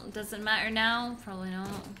 well, doesn't matter now, probably not.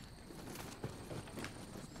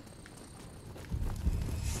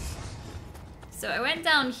 So I went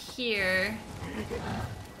down here.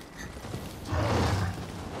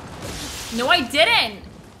 No, I didn't!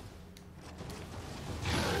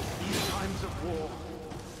 Times of war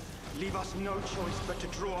leave us no choice but to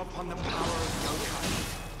draw upon the power of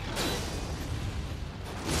yōkai.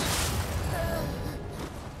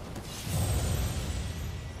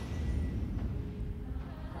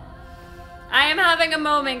 I am having a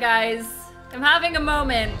moment, guys. I'm having a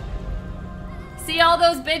moment. See all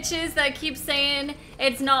those bitches that keep saying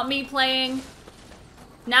it's not me playing?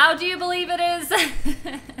 Now do you believe it is?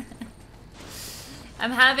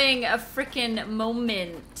 I'm having a freaking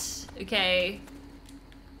moment, okay?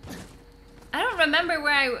 I don't remember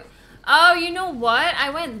where I... Oh, you know what? I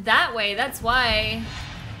went that way, that's why.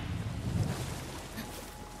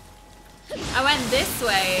 I went this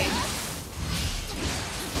way.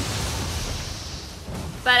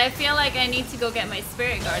 But I feel like I need to go get my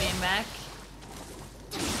spirit guardian back.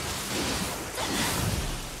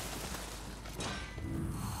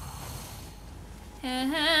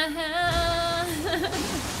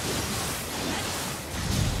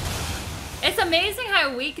 It's amazing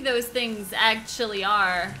how weak those things actually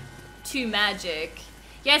are to magic.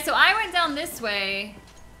 Yeah, so I went down this way,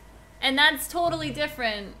 and that's totally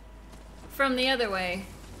different from the other way.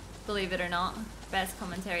 Believe it or not. Best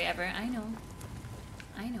commentary ever. I know.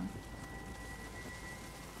 I know.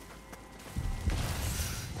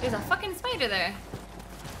 There's a fucking spider there.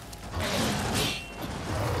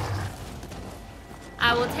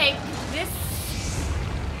 I will take this.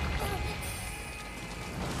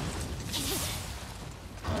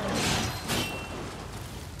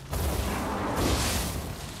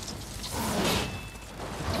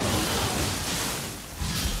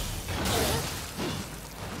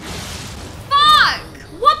 Fuck!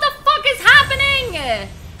 What the fuck is happening?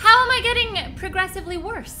 How am I getting progressively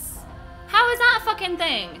worse? How is that a fucking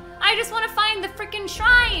thing? I just want to find the freaking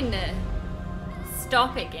shrine.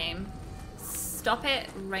 Stop it, game. Stop it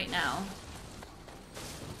right now.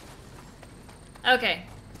 Okay,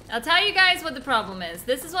 I'll tell you guys what the problem is.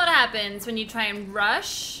 This is what happens when you try and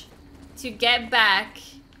rush to get back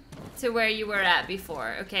to where you were at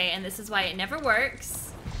before, okay? And this is why it never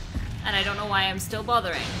works. And I don't know why I'm still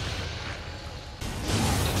bothering.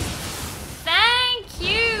 Thank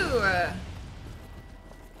you!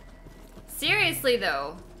 Seriously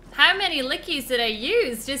though, how many lickies did I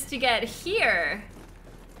use just to get here?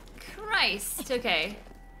 Christ, okay.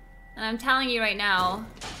 And I'm telling you right now,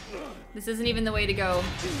 this isn't even the way to go.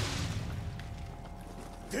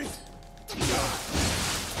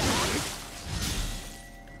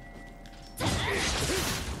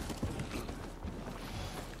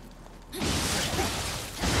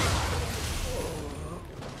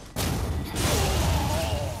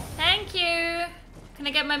 Thank you. Can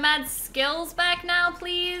I get my mad skills back now,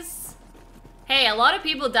 please? Hey, a lot of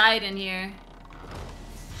people died in here.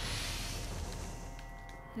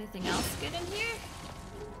 Anything else good in here?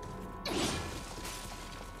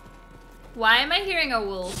 Why am I hearing a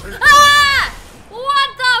wolf? Ah!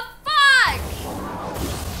 What the fuck?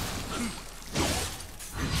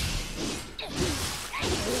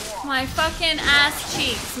 My fucking ass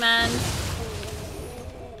cheeks, man.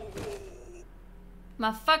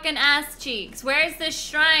 My fucking ass cheeks. Where's this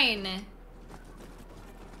shrine?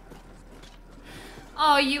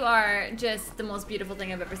 Oh, you are just the most beautiful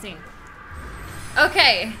thing I've ever seen.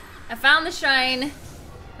 Okay, I found the shrine.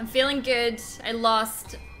 I'm feeling good. I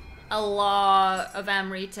lost a lot of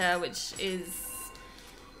Amrita, which is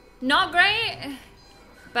not great,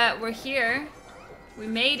 but we're here. We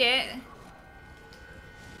made it.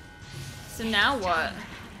 So now what?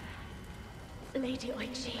 Lady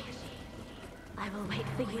Oichi, I will wait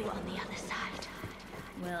for you on the other side.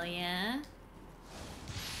 Will ya?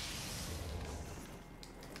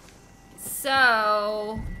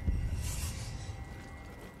 So...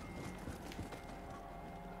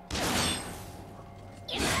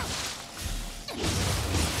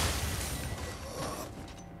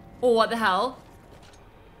 Oh, what the hell?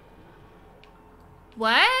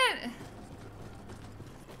 What?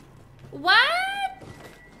 What?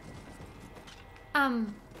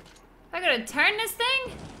 I gotta turn this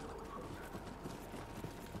thing?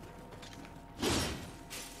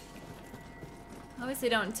 Obviously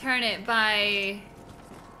don't turn it by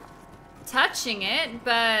touching it,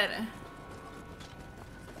 but...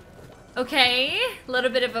 Okay, a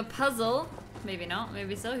little bit of a puzzle. Maybe not,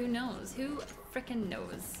 maybe so, who knows? Who frickin'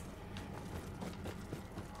 knows?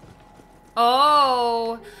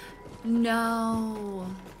 Oh, no,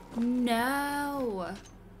 no.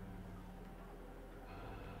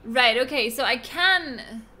 Right, okay, so I can't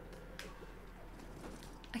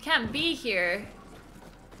be here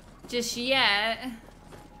just yet.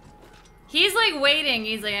 He's like waiting,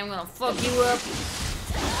 he's like, I'm gonna fuck you up.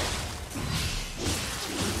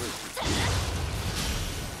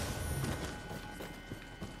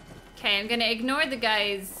 Okay, I'm gonna ignore the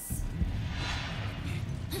guys.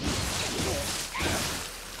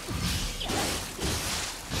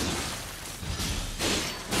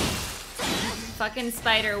 Fucking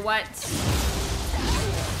spider, what?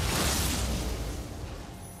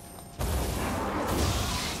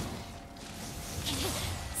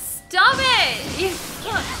 Stop it! You...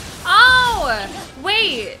 Oh!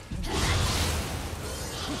 Wait!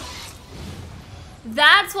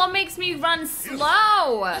 That's what makes me run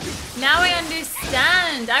slow! Now I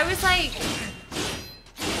understand. I was like...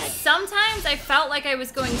 Sometimes I felt like I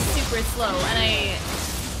was going super slow and I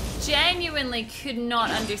genuinely could not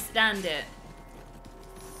understand it.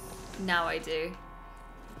 Now I do.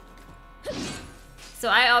 So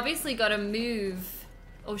I obviously gotta move.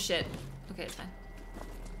 Oh shit. Okay, it's fine.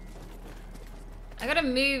 I gotta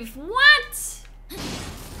move. What?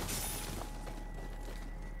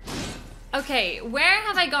 Okay, where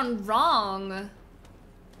have I gone wrong?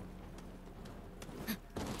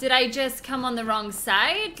 Did I just come on the wrong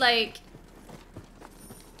side? Like...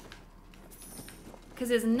 Because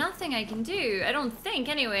there's nothing I can do. I don't think,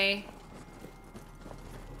 anyway.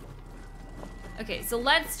 Okay, so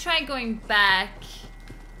let's try going back.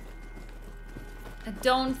 I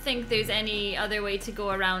don't think there's any other way to go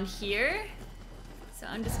around here. So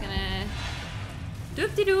I'm just gonna...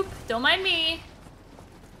 Doop-de-doop. Don't mind me.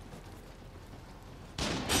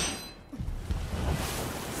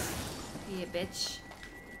 Yeah, bitch.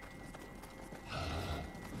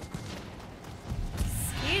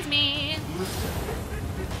 Excuse me.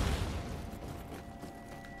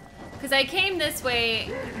 Because I came this way,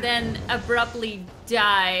 then abruptly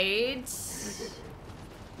died.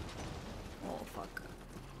 Oh, fuck.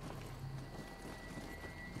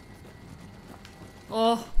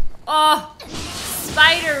 Oh. Oh!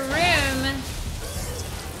 Spider room!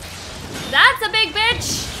 That's a big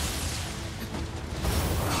bitch!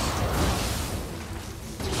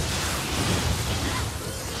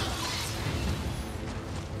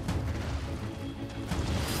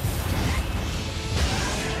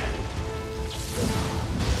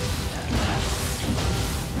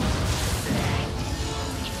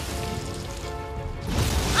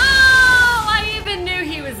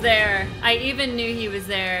 There. I even knew he was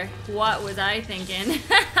there. What was I thinking?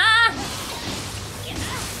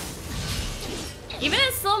 Even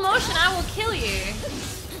in slow motion, I will kill you.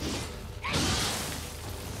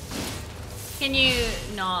 Can you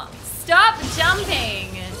not stop jumping?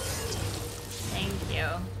 Thank you.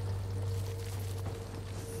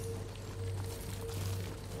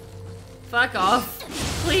 Fuck off.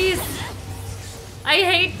 Please. I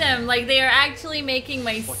hate them. Like, they are actually making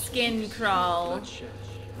my skin crawl. Bloodshed.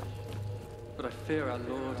 But I fear our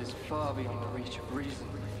Lord is far beyond the reach of reason.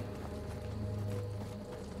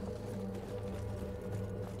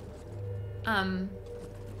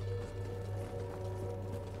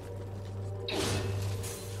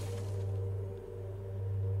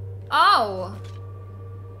 Oh!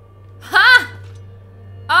 Ha!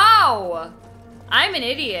 Oh! I'm an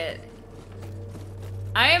idiot.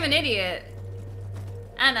 I am an idiot.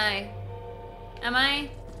 And am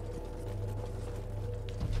I?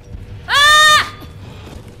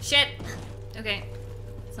 Shit! Okay.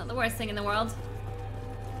 It's not the worst thing in the world.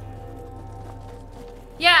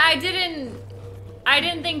 Yeah, I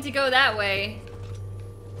didn't think to go that way.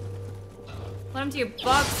 What happened to your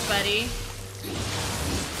box, buddy?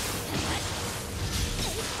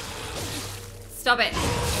 Stop it.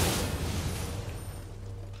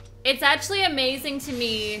 It's actually amazing to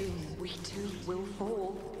me. We too will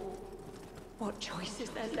fall. What choice is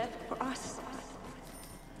there left for us?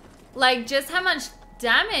 Like, just how much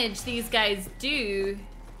damage these guys do.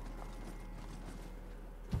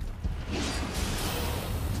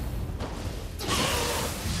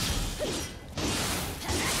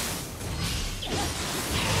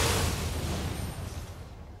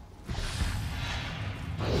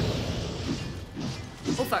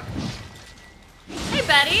 Oh fuck. Hey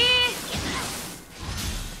buddy!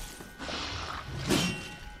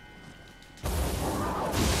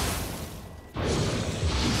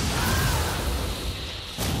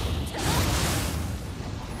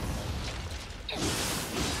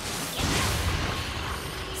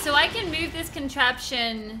 So I can move this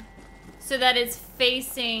contraption so that it's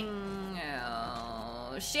facing...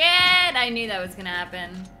 Oh shit! I knew that was gonna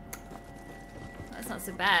happen. That's not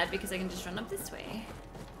so bad because I can just run up this way.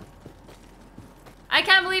 I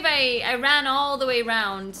can't believe I ran all the way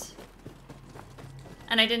around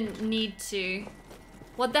and I didn't need to.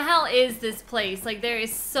 What the hell is this place? Like, there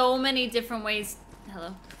is so many different ways.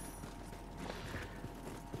 Hello.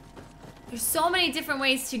 There's so many different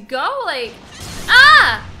ways to go. Like,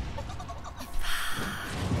 ah!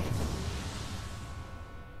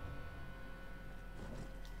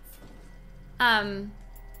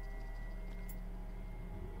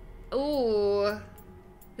 Ooh.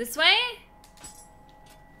 This way?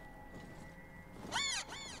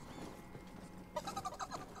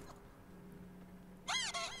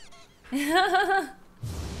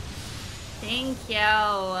 Thank you.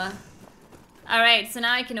 Alright, so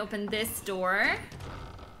now I can open this door.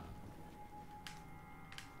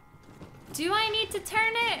 Do I need to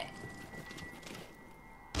turn it?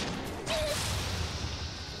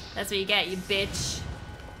 That's what you get, you bitch.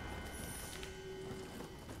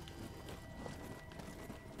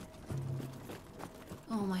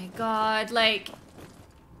 Oh my god, like...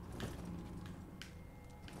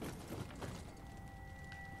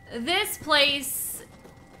 This place...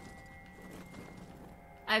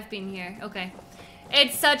 I've been here, okay.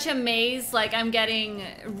 It's such a maze, like I'm getting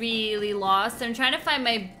really lost. I'm trying to find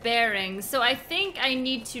my bearings. So I think I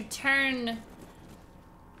need to turn...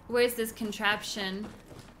 Where's this contraption?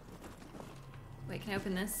 Wait, can I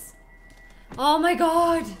open this? Oh my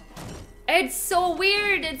god! It's so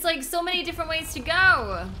weird! It's like so many different ways to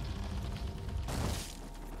go!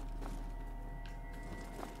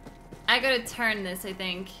 I gotta turn this, I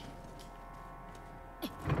think.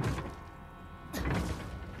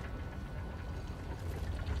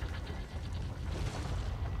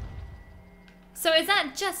 So is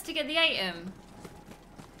that just to get the item?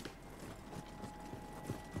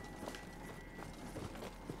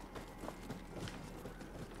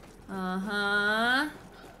 Uh-huh.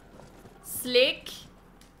 Slick.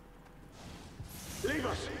 Leave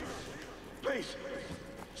us! Please!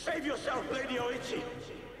 Save yourself, Lady Oichi!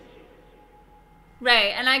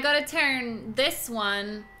 Right, and I gotta turn this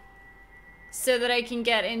one so that I can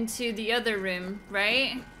get into the other room,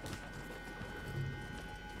 right?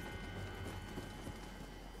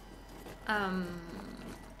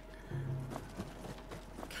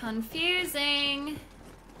 Confusing.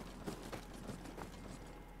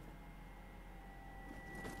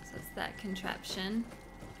 So it's that contraption.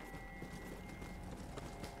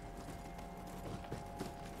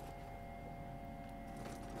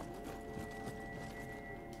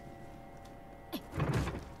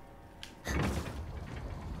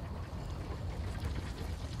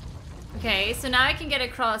 Okay, so now I can get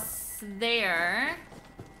across there.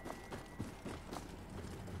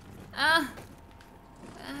 How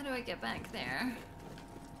do I get back there?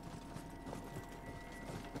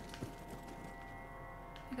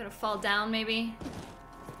 I gotta fall down, maybe?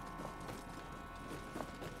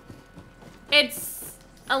 It's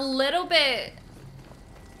a little bit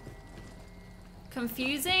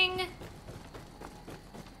confusing.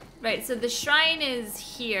 Right, so the shrine is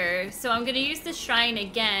here. So I'm gonna use the shrine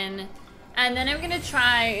again. And then I'm gonna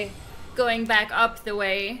try going back up the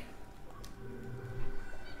way.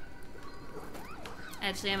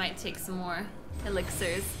 Actually, I might take some more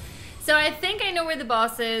elixirs. So I think I know where the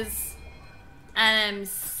boss is. And I'm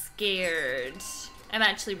scared. I'm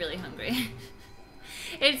actually really hungry.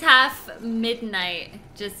 It's half midnight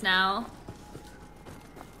just now.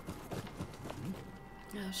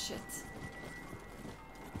 Oh shit.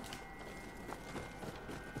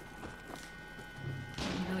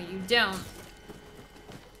 you don't.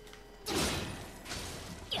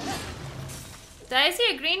 Did I see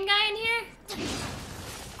a green guy in here?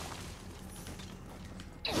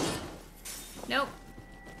 Nope.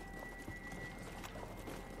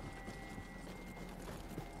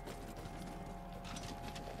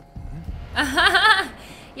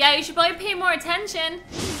 Yeah, you should probably pay more attention.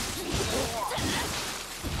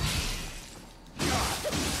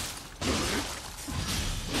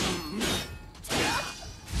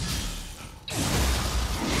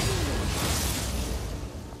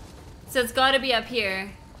 So it's gotta be up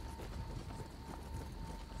here.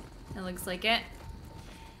 It looks like it.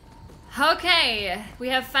 Okay, we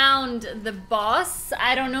have found the boss.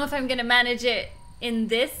 I don't know if I'm gonna manage it in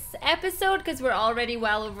this episode because we're already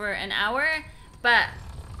well over an hour, but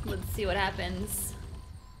let's see what happens.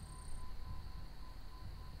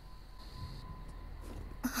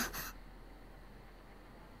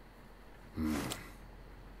 Is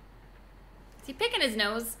he picking his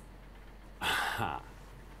nose? Aha.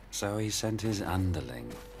 So he sent his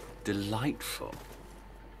underling. Delightful.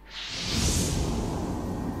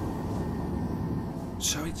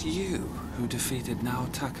 So it's you who defeated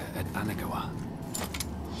Naotaka at Anagawa.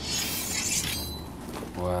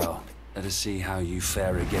 Well, let us see how you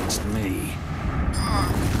fare against me.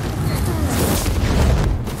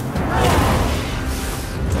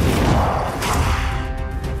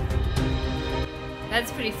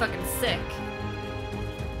 That's pretty fucking sick.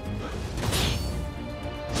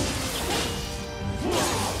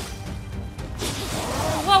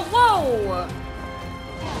 Whoa, whoa!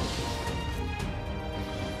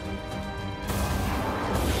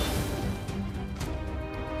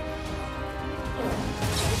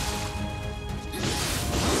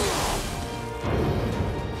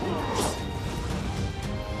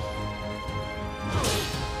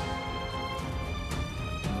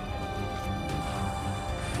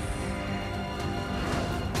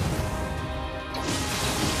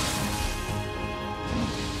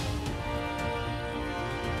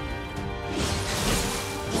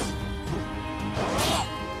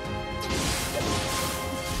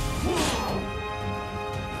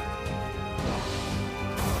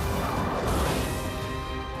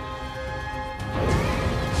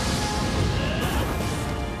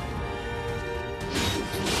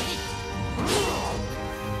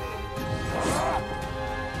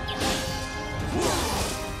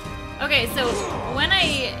 Okay, so when I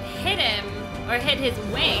hit him, or hit his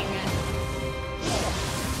wing,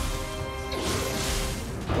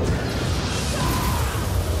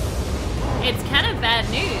 it's kind of bad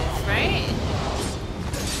news, right?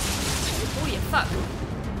 Oh, you fuck.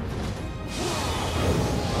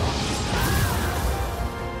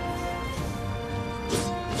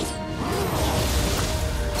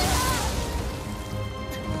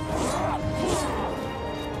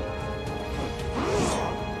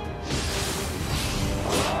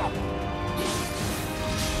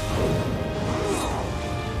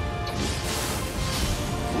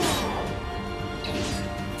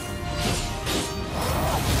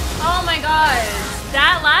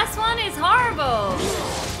 That last one is horrible.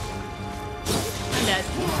 I'm dead.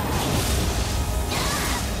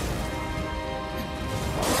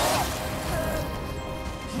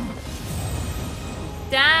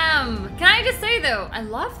 Damn. Can I just say though, I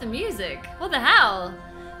love the music. What the hell?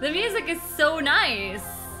 The music is so nice.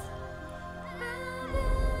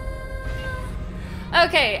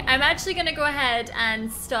 Okay, I'm actually gonna go ahead and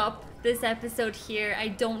stop this episode here. I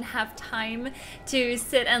don't have time to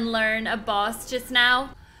sit and learn a boss just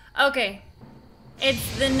now. Okay,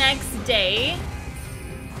 it's the next day,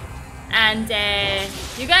 and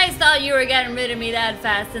you guys thought you were getting rid of me that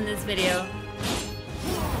fast in this video.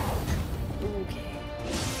 Okay.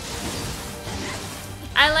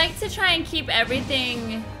 I like to try and keep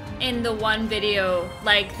everything in the one video,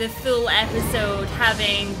 like the full episode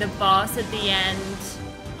having the boss at the end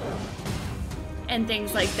and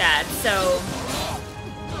things like that. So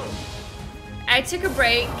I took a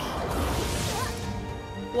break,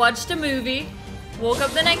 watched a movie, woke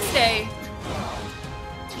up the next day,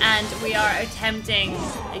 and we are attempting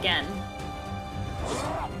again.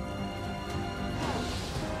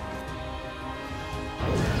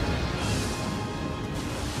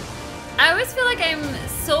 I always feel like I'm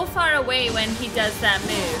so far away when he does that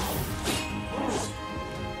move.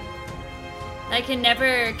 I can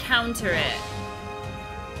never counter it.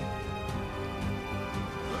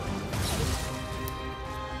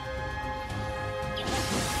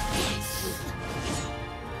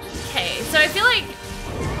 Okay, so I feel like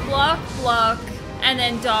block, block, and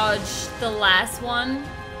then dodge the last one.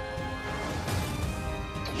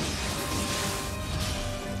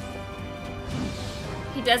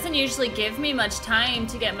 He He doesn't usually give me much time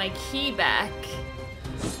to get my key back.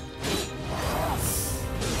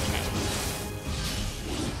 Okay.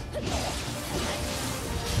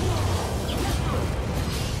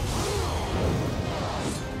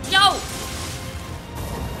 Yo!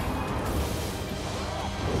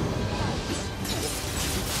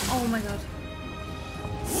 Oh my god.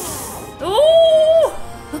 Ooh!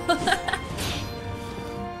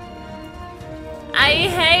 I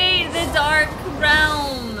hate the dark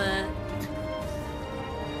realm.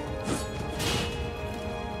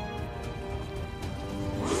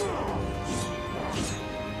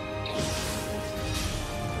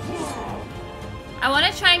 I want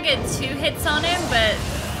to try and get 2 hits on him, but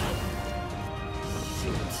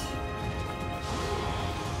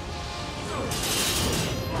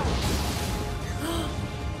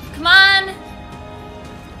come on!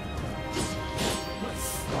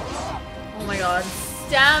 Oh my god.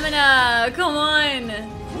 Stamina! Come on!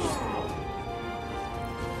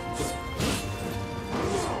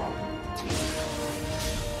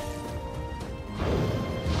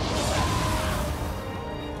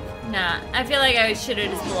 Nah, I feel like I should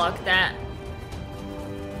have just blocked that.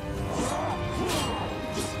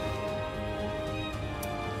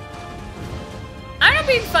 I'm not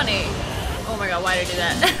being funny. Oh my god, why did I do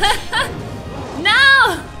that?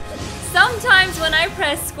 No! Sometimes when I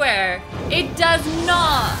press square, it does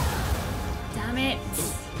not. Damn it.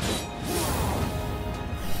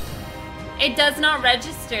 It does not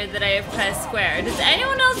register that I have pressed square. Does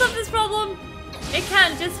anyone else have this problem? It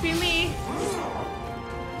can't just be me.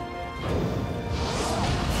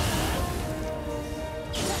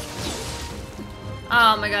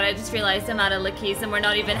 Oh my god, I just realized I'm out of lickies and we're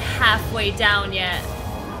not even halfway down yet.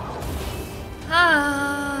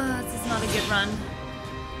 Ah, this is not a good run.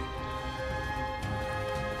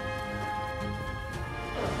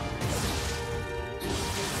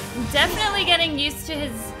 I'm definitely getting used to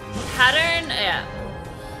his pattern. Yeah.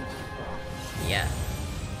 Yeah.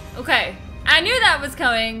 Okay. I knew that was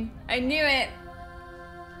coming. I knew it.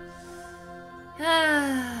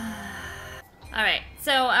 Alright,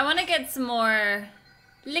 so I want to get some more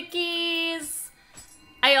lickies.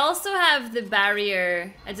 I also have the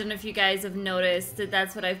barrier. I don't know if you guys have noticed that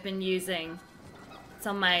that's what I've been using. It's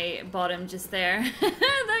on my bottom just there.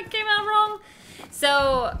 That came out wrong.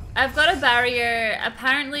 So I've got a barrier.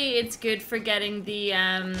 Apparently it's good for getting the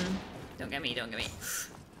don't get me, don't get me.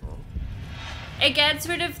 It gets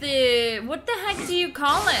rid of the, what the heck do you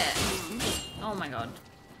call it? Oh my god.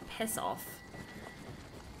 Piss off.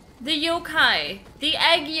 The yōkai. The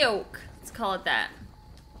egg yolk. Let's call it that.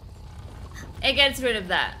 It gets rid of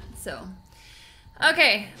that, so.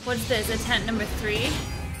 Okay, what's this? Attempt number 3.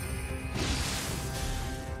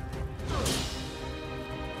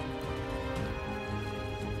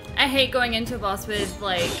 I hate going into a boss with,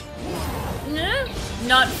 like,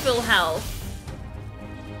 not full health.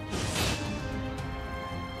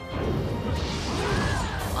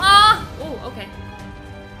 Ah! Oh, okay.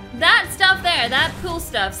 That stuff there, that cool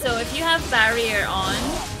stuff. So if you have barrier on,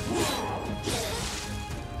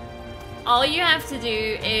 all you have to do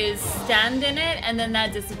is stand in it and then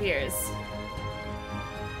that disappears.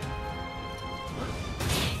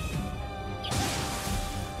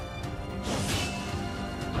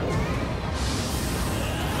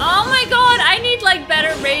 Oh my god, I need like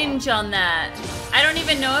better range on that. I don't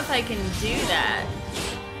even know if I can do that.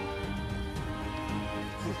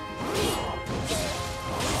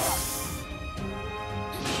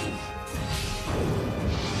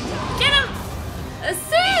 Get him!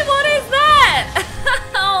 See, what is that?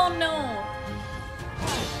 Oh no.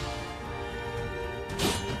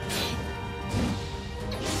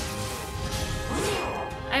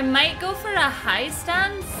 I might go for a high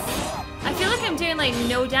stance. I feel like I'm doing like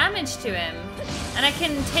no damage to him. And I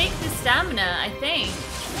can take the stamina, I think.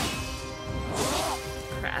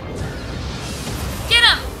 Crap. Get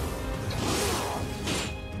him!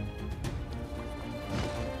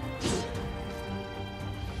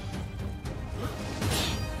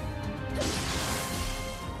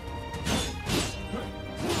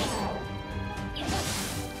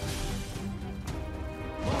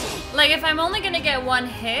 Like if I'm only gonna get one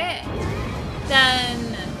hit,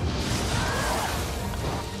 then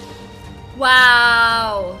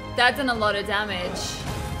wow, that's done a lot of damage.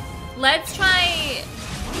 Let's try,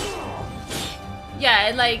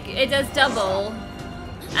 yeah, like it does double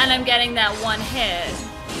and I'm getting that one hit.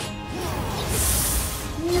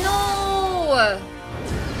 No!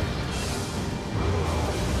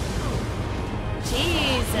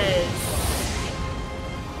 Jesus.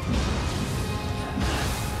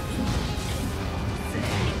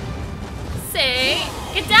 Say,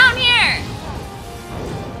 get down here!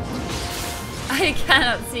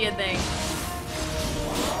 see a thing.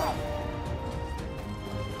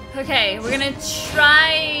 Okay, we're gonna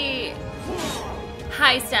try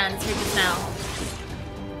high stance for just now.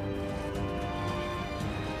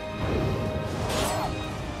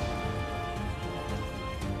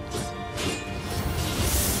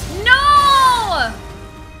 No!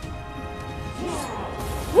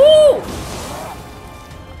 Woo!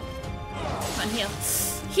 Come on, heal.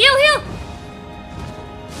 Heal, heal!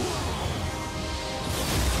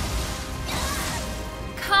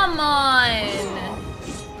 Come on!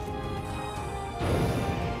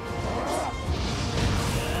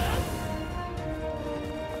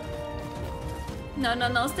 No, no,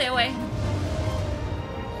 no, stay away.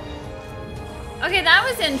 Okay, that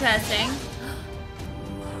was interesting.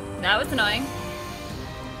 That was annoying.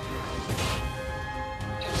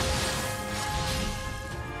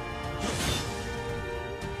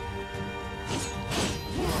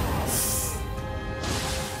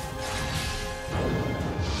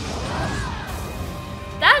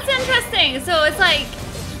 That's interesting. So it's like...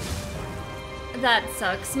 That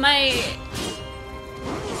sucks. My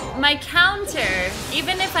counter,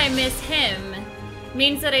 even if I miss him,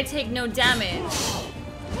 means that I take no damage.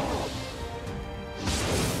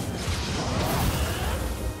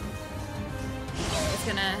 It's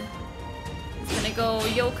gonna go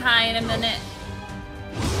yōkai in a minute.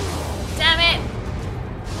 Damn it!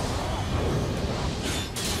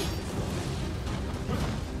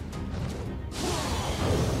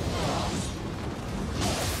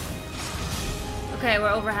 Okay, we're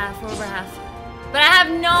over half, we're over half. But I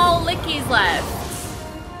have no lickies left.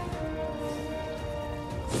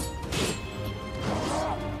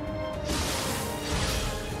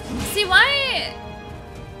 See, why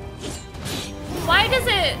does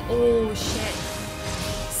it, oh shit.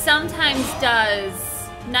 Sometimes does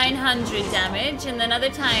 900 damage and then other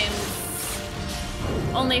times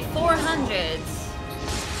only 400.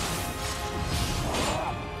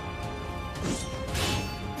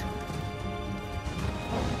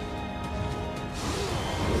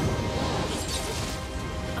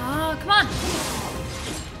 Come on!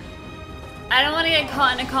 I don't want to get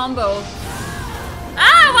caught in a combo.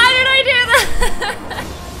 Ah! Why did I do that?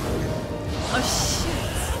 Oh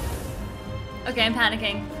shit. Okay, I'm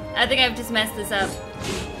panicking. I think I've just messed this up.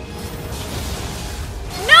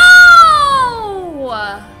 No!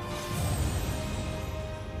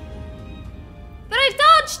 But I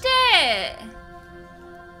dodged it!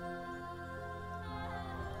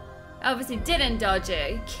 I obviously didn't dodge it. Are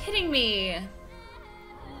you kidding me?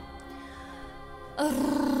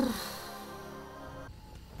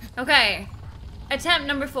 Okay, attempt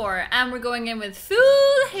number 4, and we're going in with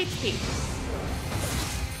full HP.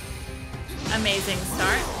 Amazing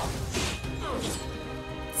start.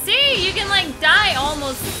 See, you can like die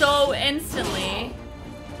almost so instantly.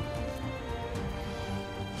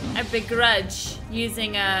 I begrudge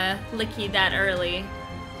using a licky that early.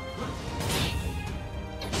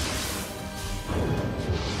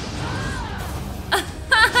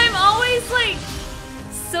 I'm always like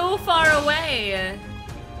so far away.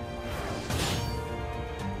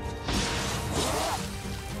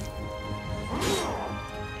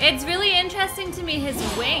 It's really interesting to me, his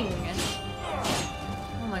wing.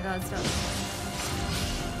 Oh my god, stop.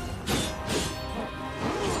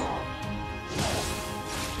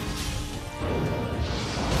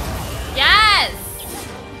 Yes!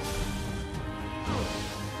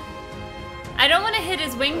 I don't want to hit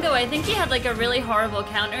his wing though. I think he had like a really horrible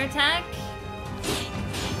counterattack.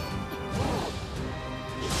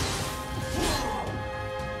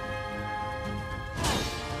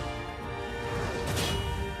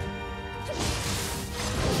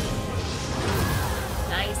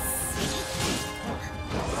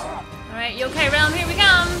 Alright, yōkai realm, here we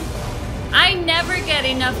come! I never get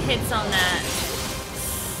enough hits on that.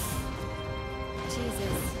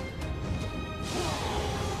 Jesus.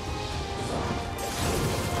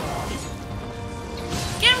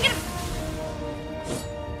 Get him, get him!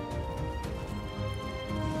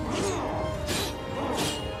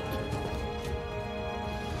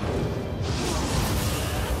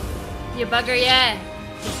 You bugger, yeah.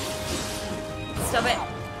 Stop it.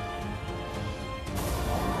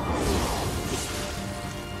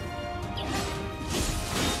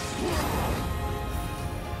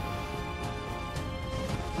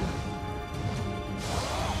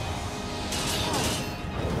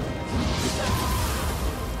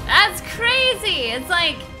 It's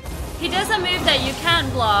like, he does a move that you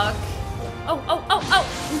can't block. Oh, oh, oh, oh.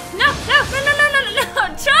 No, no, no, no, no, no, no.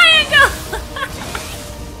 Triangle!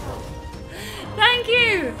 Thank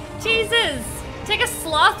you. Jesus. Take a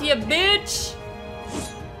sloth, you bitch.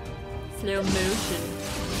 Slow motion.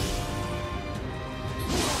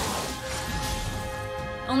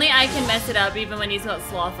 Only I can mess it up even when he's got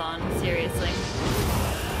Sloth on, seriously.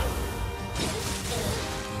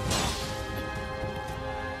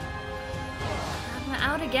 I'm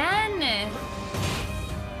out again!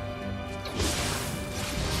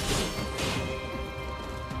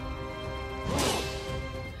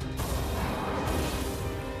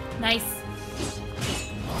 Nice.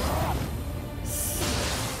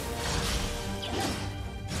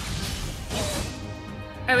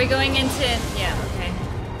 Are we going into... Yeah, okay.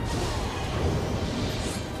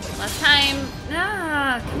 Last time.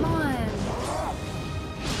 Ah, come on.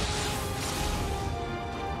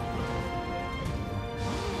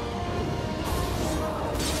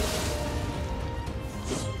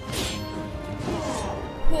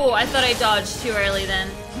 Oh, I thought I dodged too early then.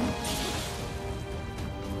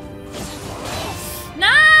 No!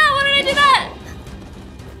 Why did I do that?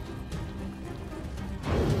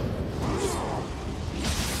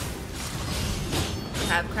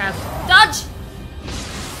 Crap, crap. Dodge!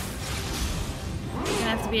 I'm gonna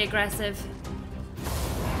have to be aggressive.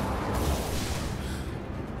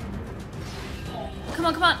 Come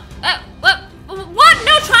on, come on. What?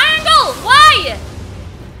 No triangle! Why?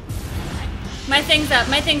 My thing's up,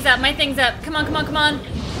 my thing's up, my thing's up. Come on, come on, come on.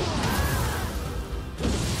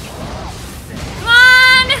 Come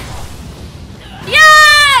on!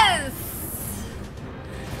 Yes!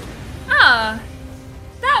 Ah,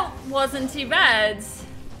 that wasn't too bad.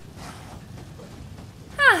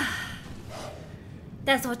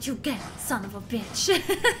 That's what you get, son of a bitch.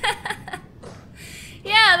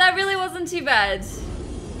 Yeah, that really wasn't too bad.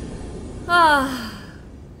 Ah.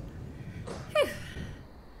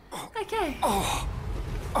 Okay.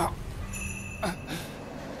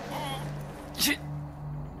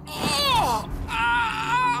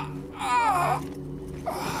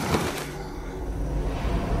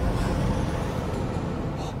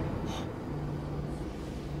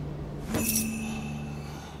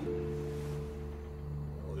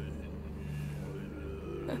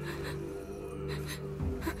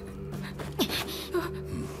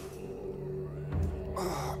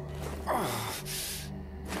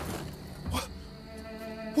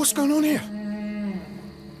 What's going on here?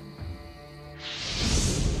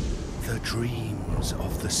 The dreams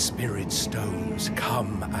of the spirit stones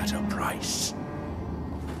come at a price.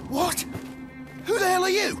 What? Who the hell are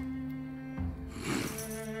you?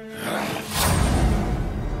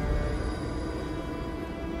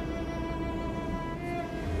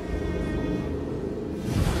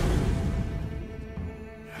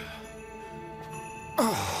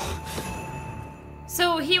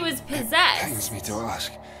 So he was possessed. It pains me to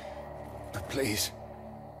ask, but please,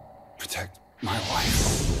 protect my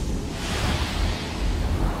wife.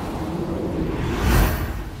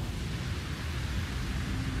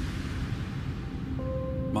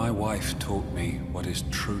 My wife taught me what is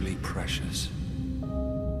truly precious.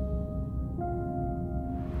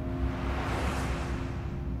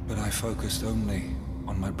 But I focused only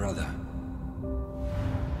on my brother.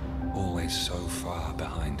 Always so far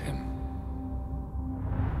behind him.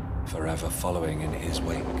 Forever following in his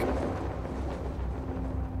wake.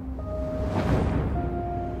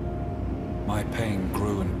 My pain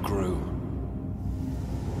grew and grew.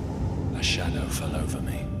 A shadow fell over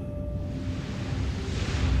me.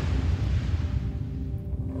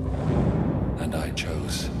 And I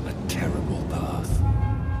chose a terrible path.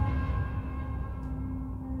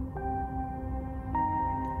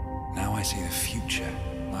 Now I see the future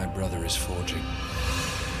my brother is forging.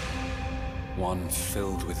 One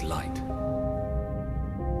filled with light.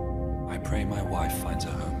 I pray my wife finds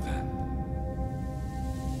a home there.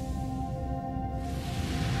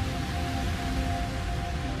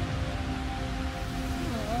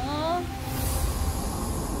 Aww.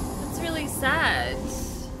 That's really sad.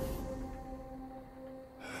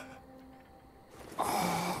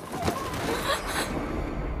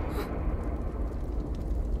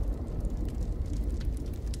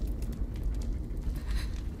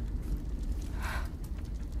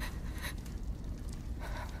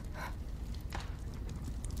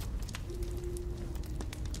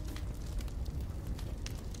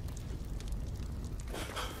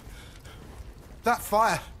 That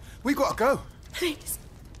fire! We gotta go! Please.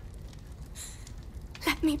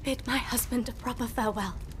 Let me bid my husband a proper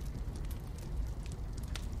farewell.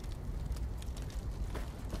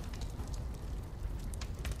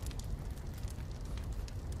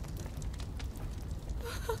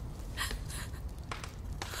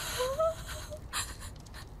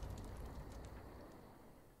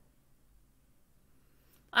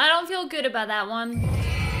 I don't feel good about that one.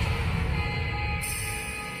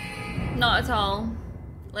 Not at all.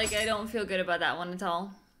 Like, I don't feel good about that one at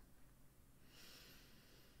all.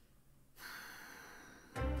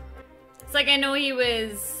 It's like I know he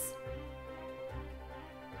was...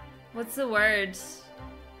 What's the word?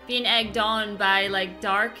 Being egged on by, like,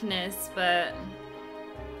 darkness, but...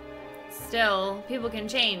 Still, people can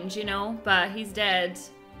change, you know? But he's dead.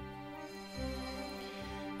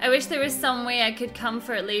 I wish there was some way I could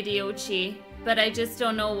comfort Lady Ochi, but I just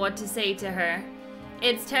don't know what to say to her.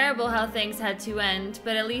 It's terrible how things had to end,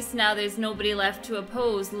 but at least now there's nobody left to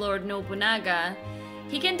oppose Lord Nobunaga.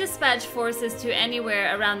 He can dispatch forces to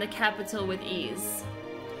anywhere around the capital with ease.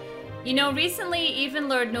 You know, recently even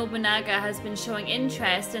Lord Nobunaga has been showing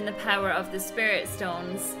interest in the power of the Spirit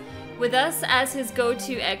Stones. With us as his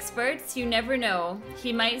go-to experts, you never know.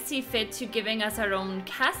 He might see fit to giving us our own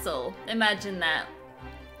castle. Imagine that.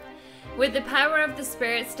 With the power of the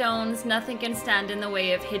Spirit Stones, nothing can stand in the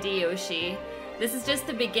way of Hideyoshi. This is just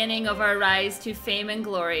the beginning of our rise to fame and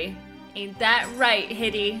glory. Ain't that right,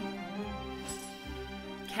 Hide?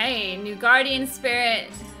 Okay, new Guardian Spirit,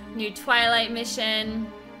 new Twilight mission.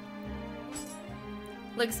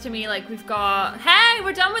 Looks to me like we've got... Hey,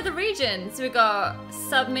 we're done with the region! So we got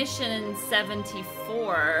Submission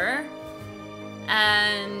 74.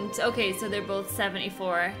 And... Okay, so they're both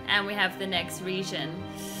 74. And we have the next region.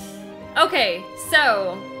 Okay,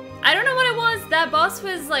 so... I don't know what it was. That boss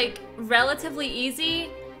was, like, relatively easy.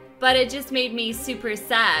 But it just made me super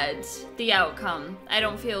sad, the outcome. I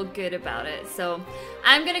don't feel good about it. So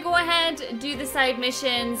I'm gonna go ahead, do the side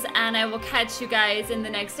missions, and I will catch you guys in the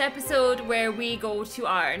next episode where we go to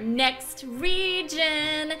our next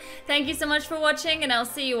region. Thank you so much for watching, and I'll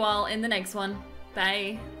see you all in the next one.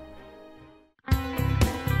 Bye.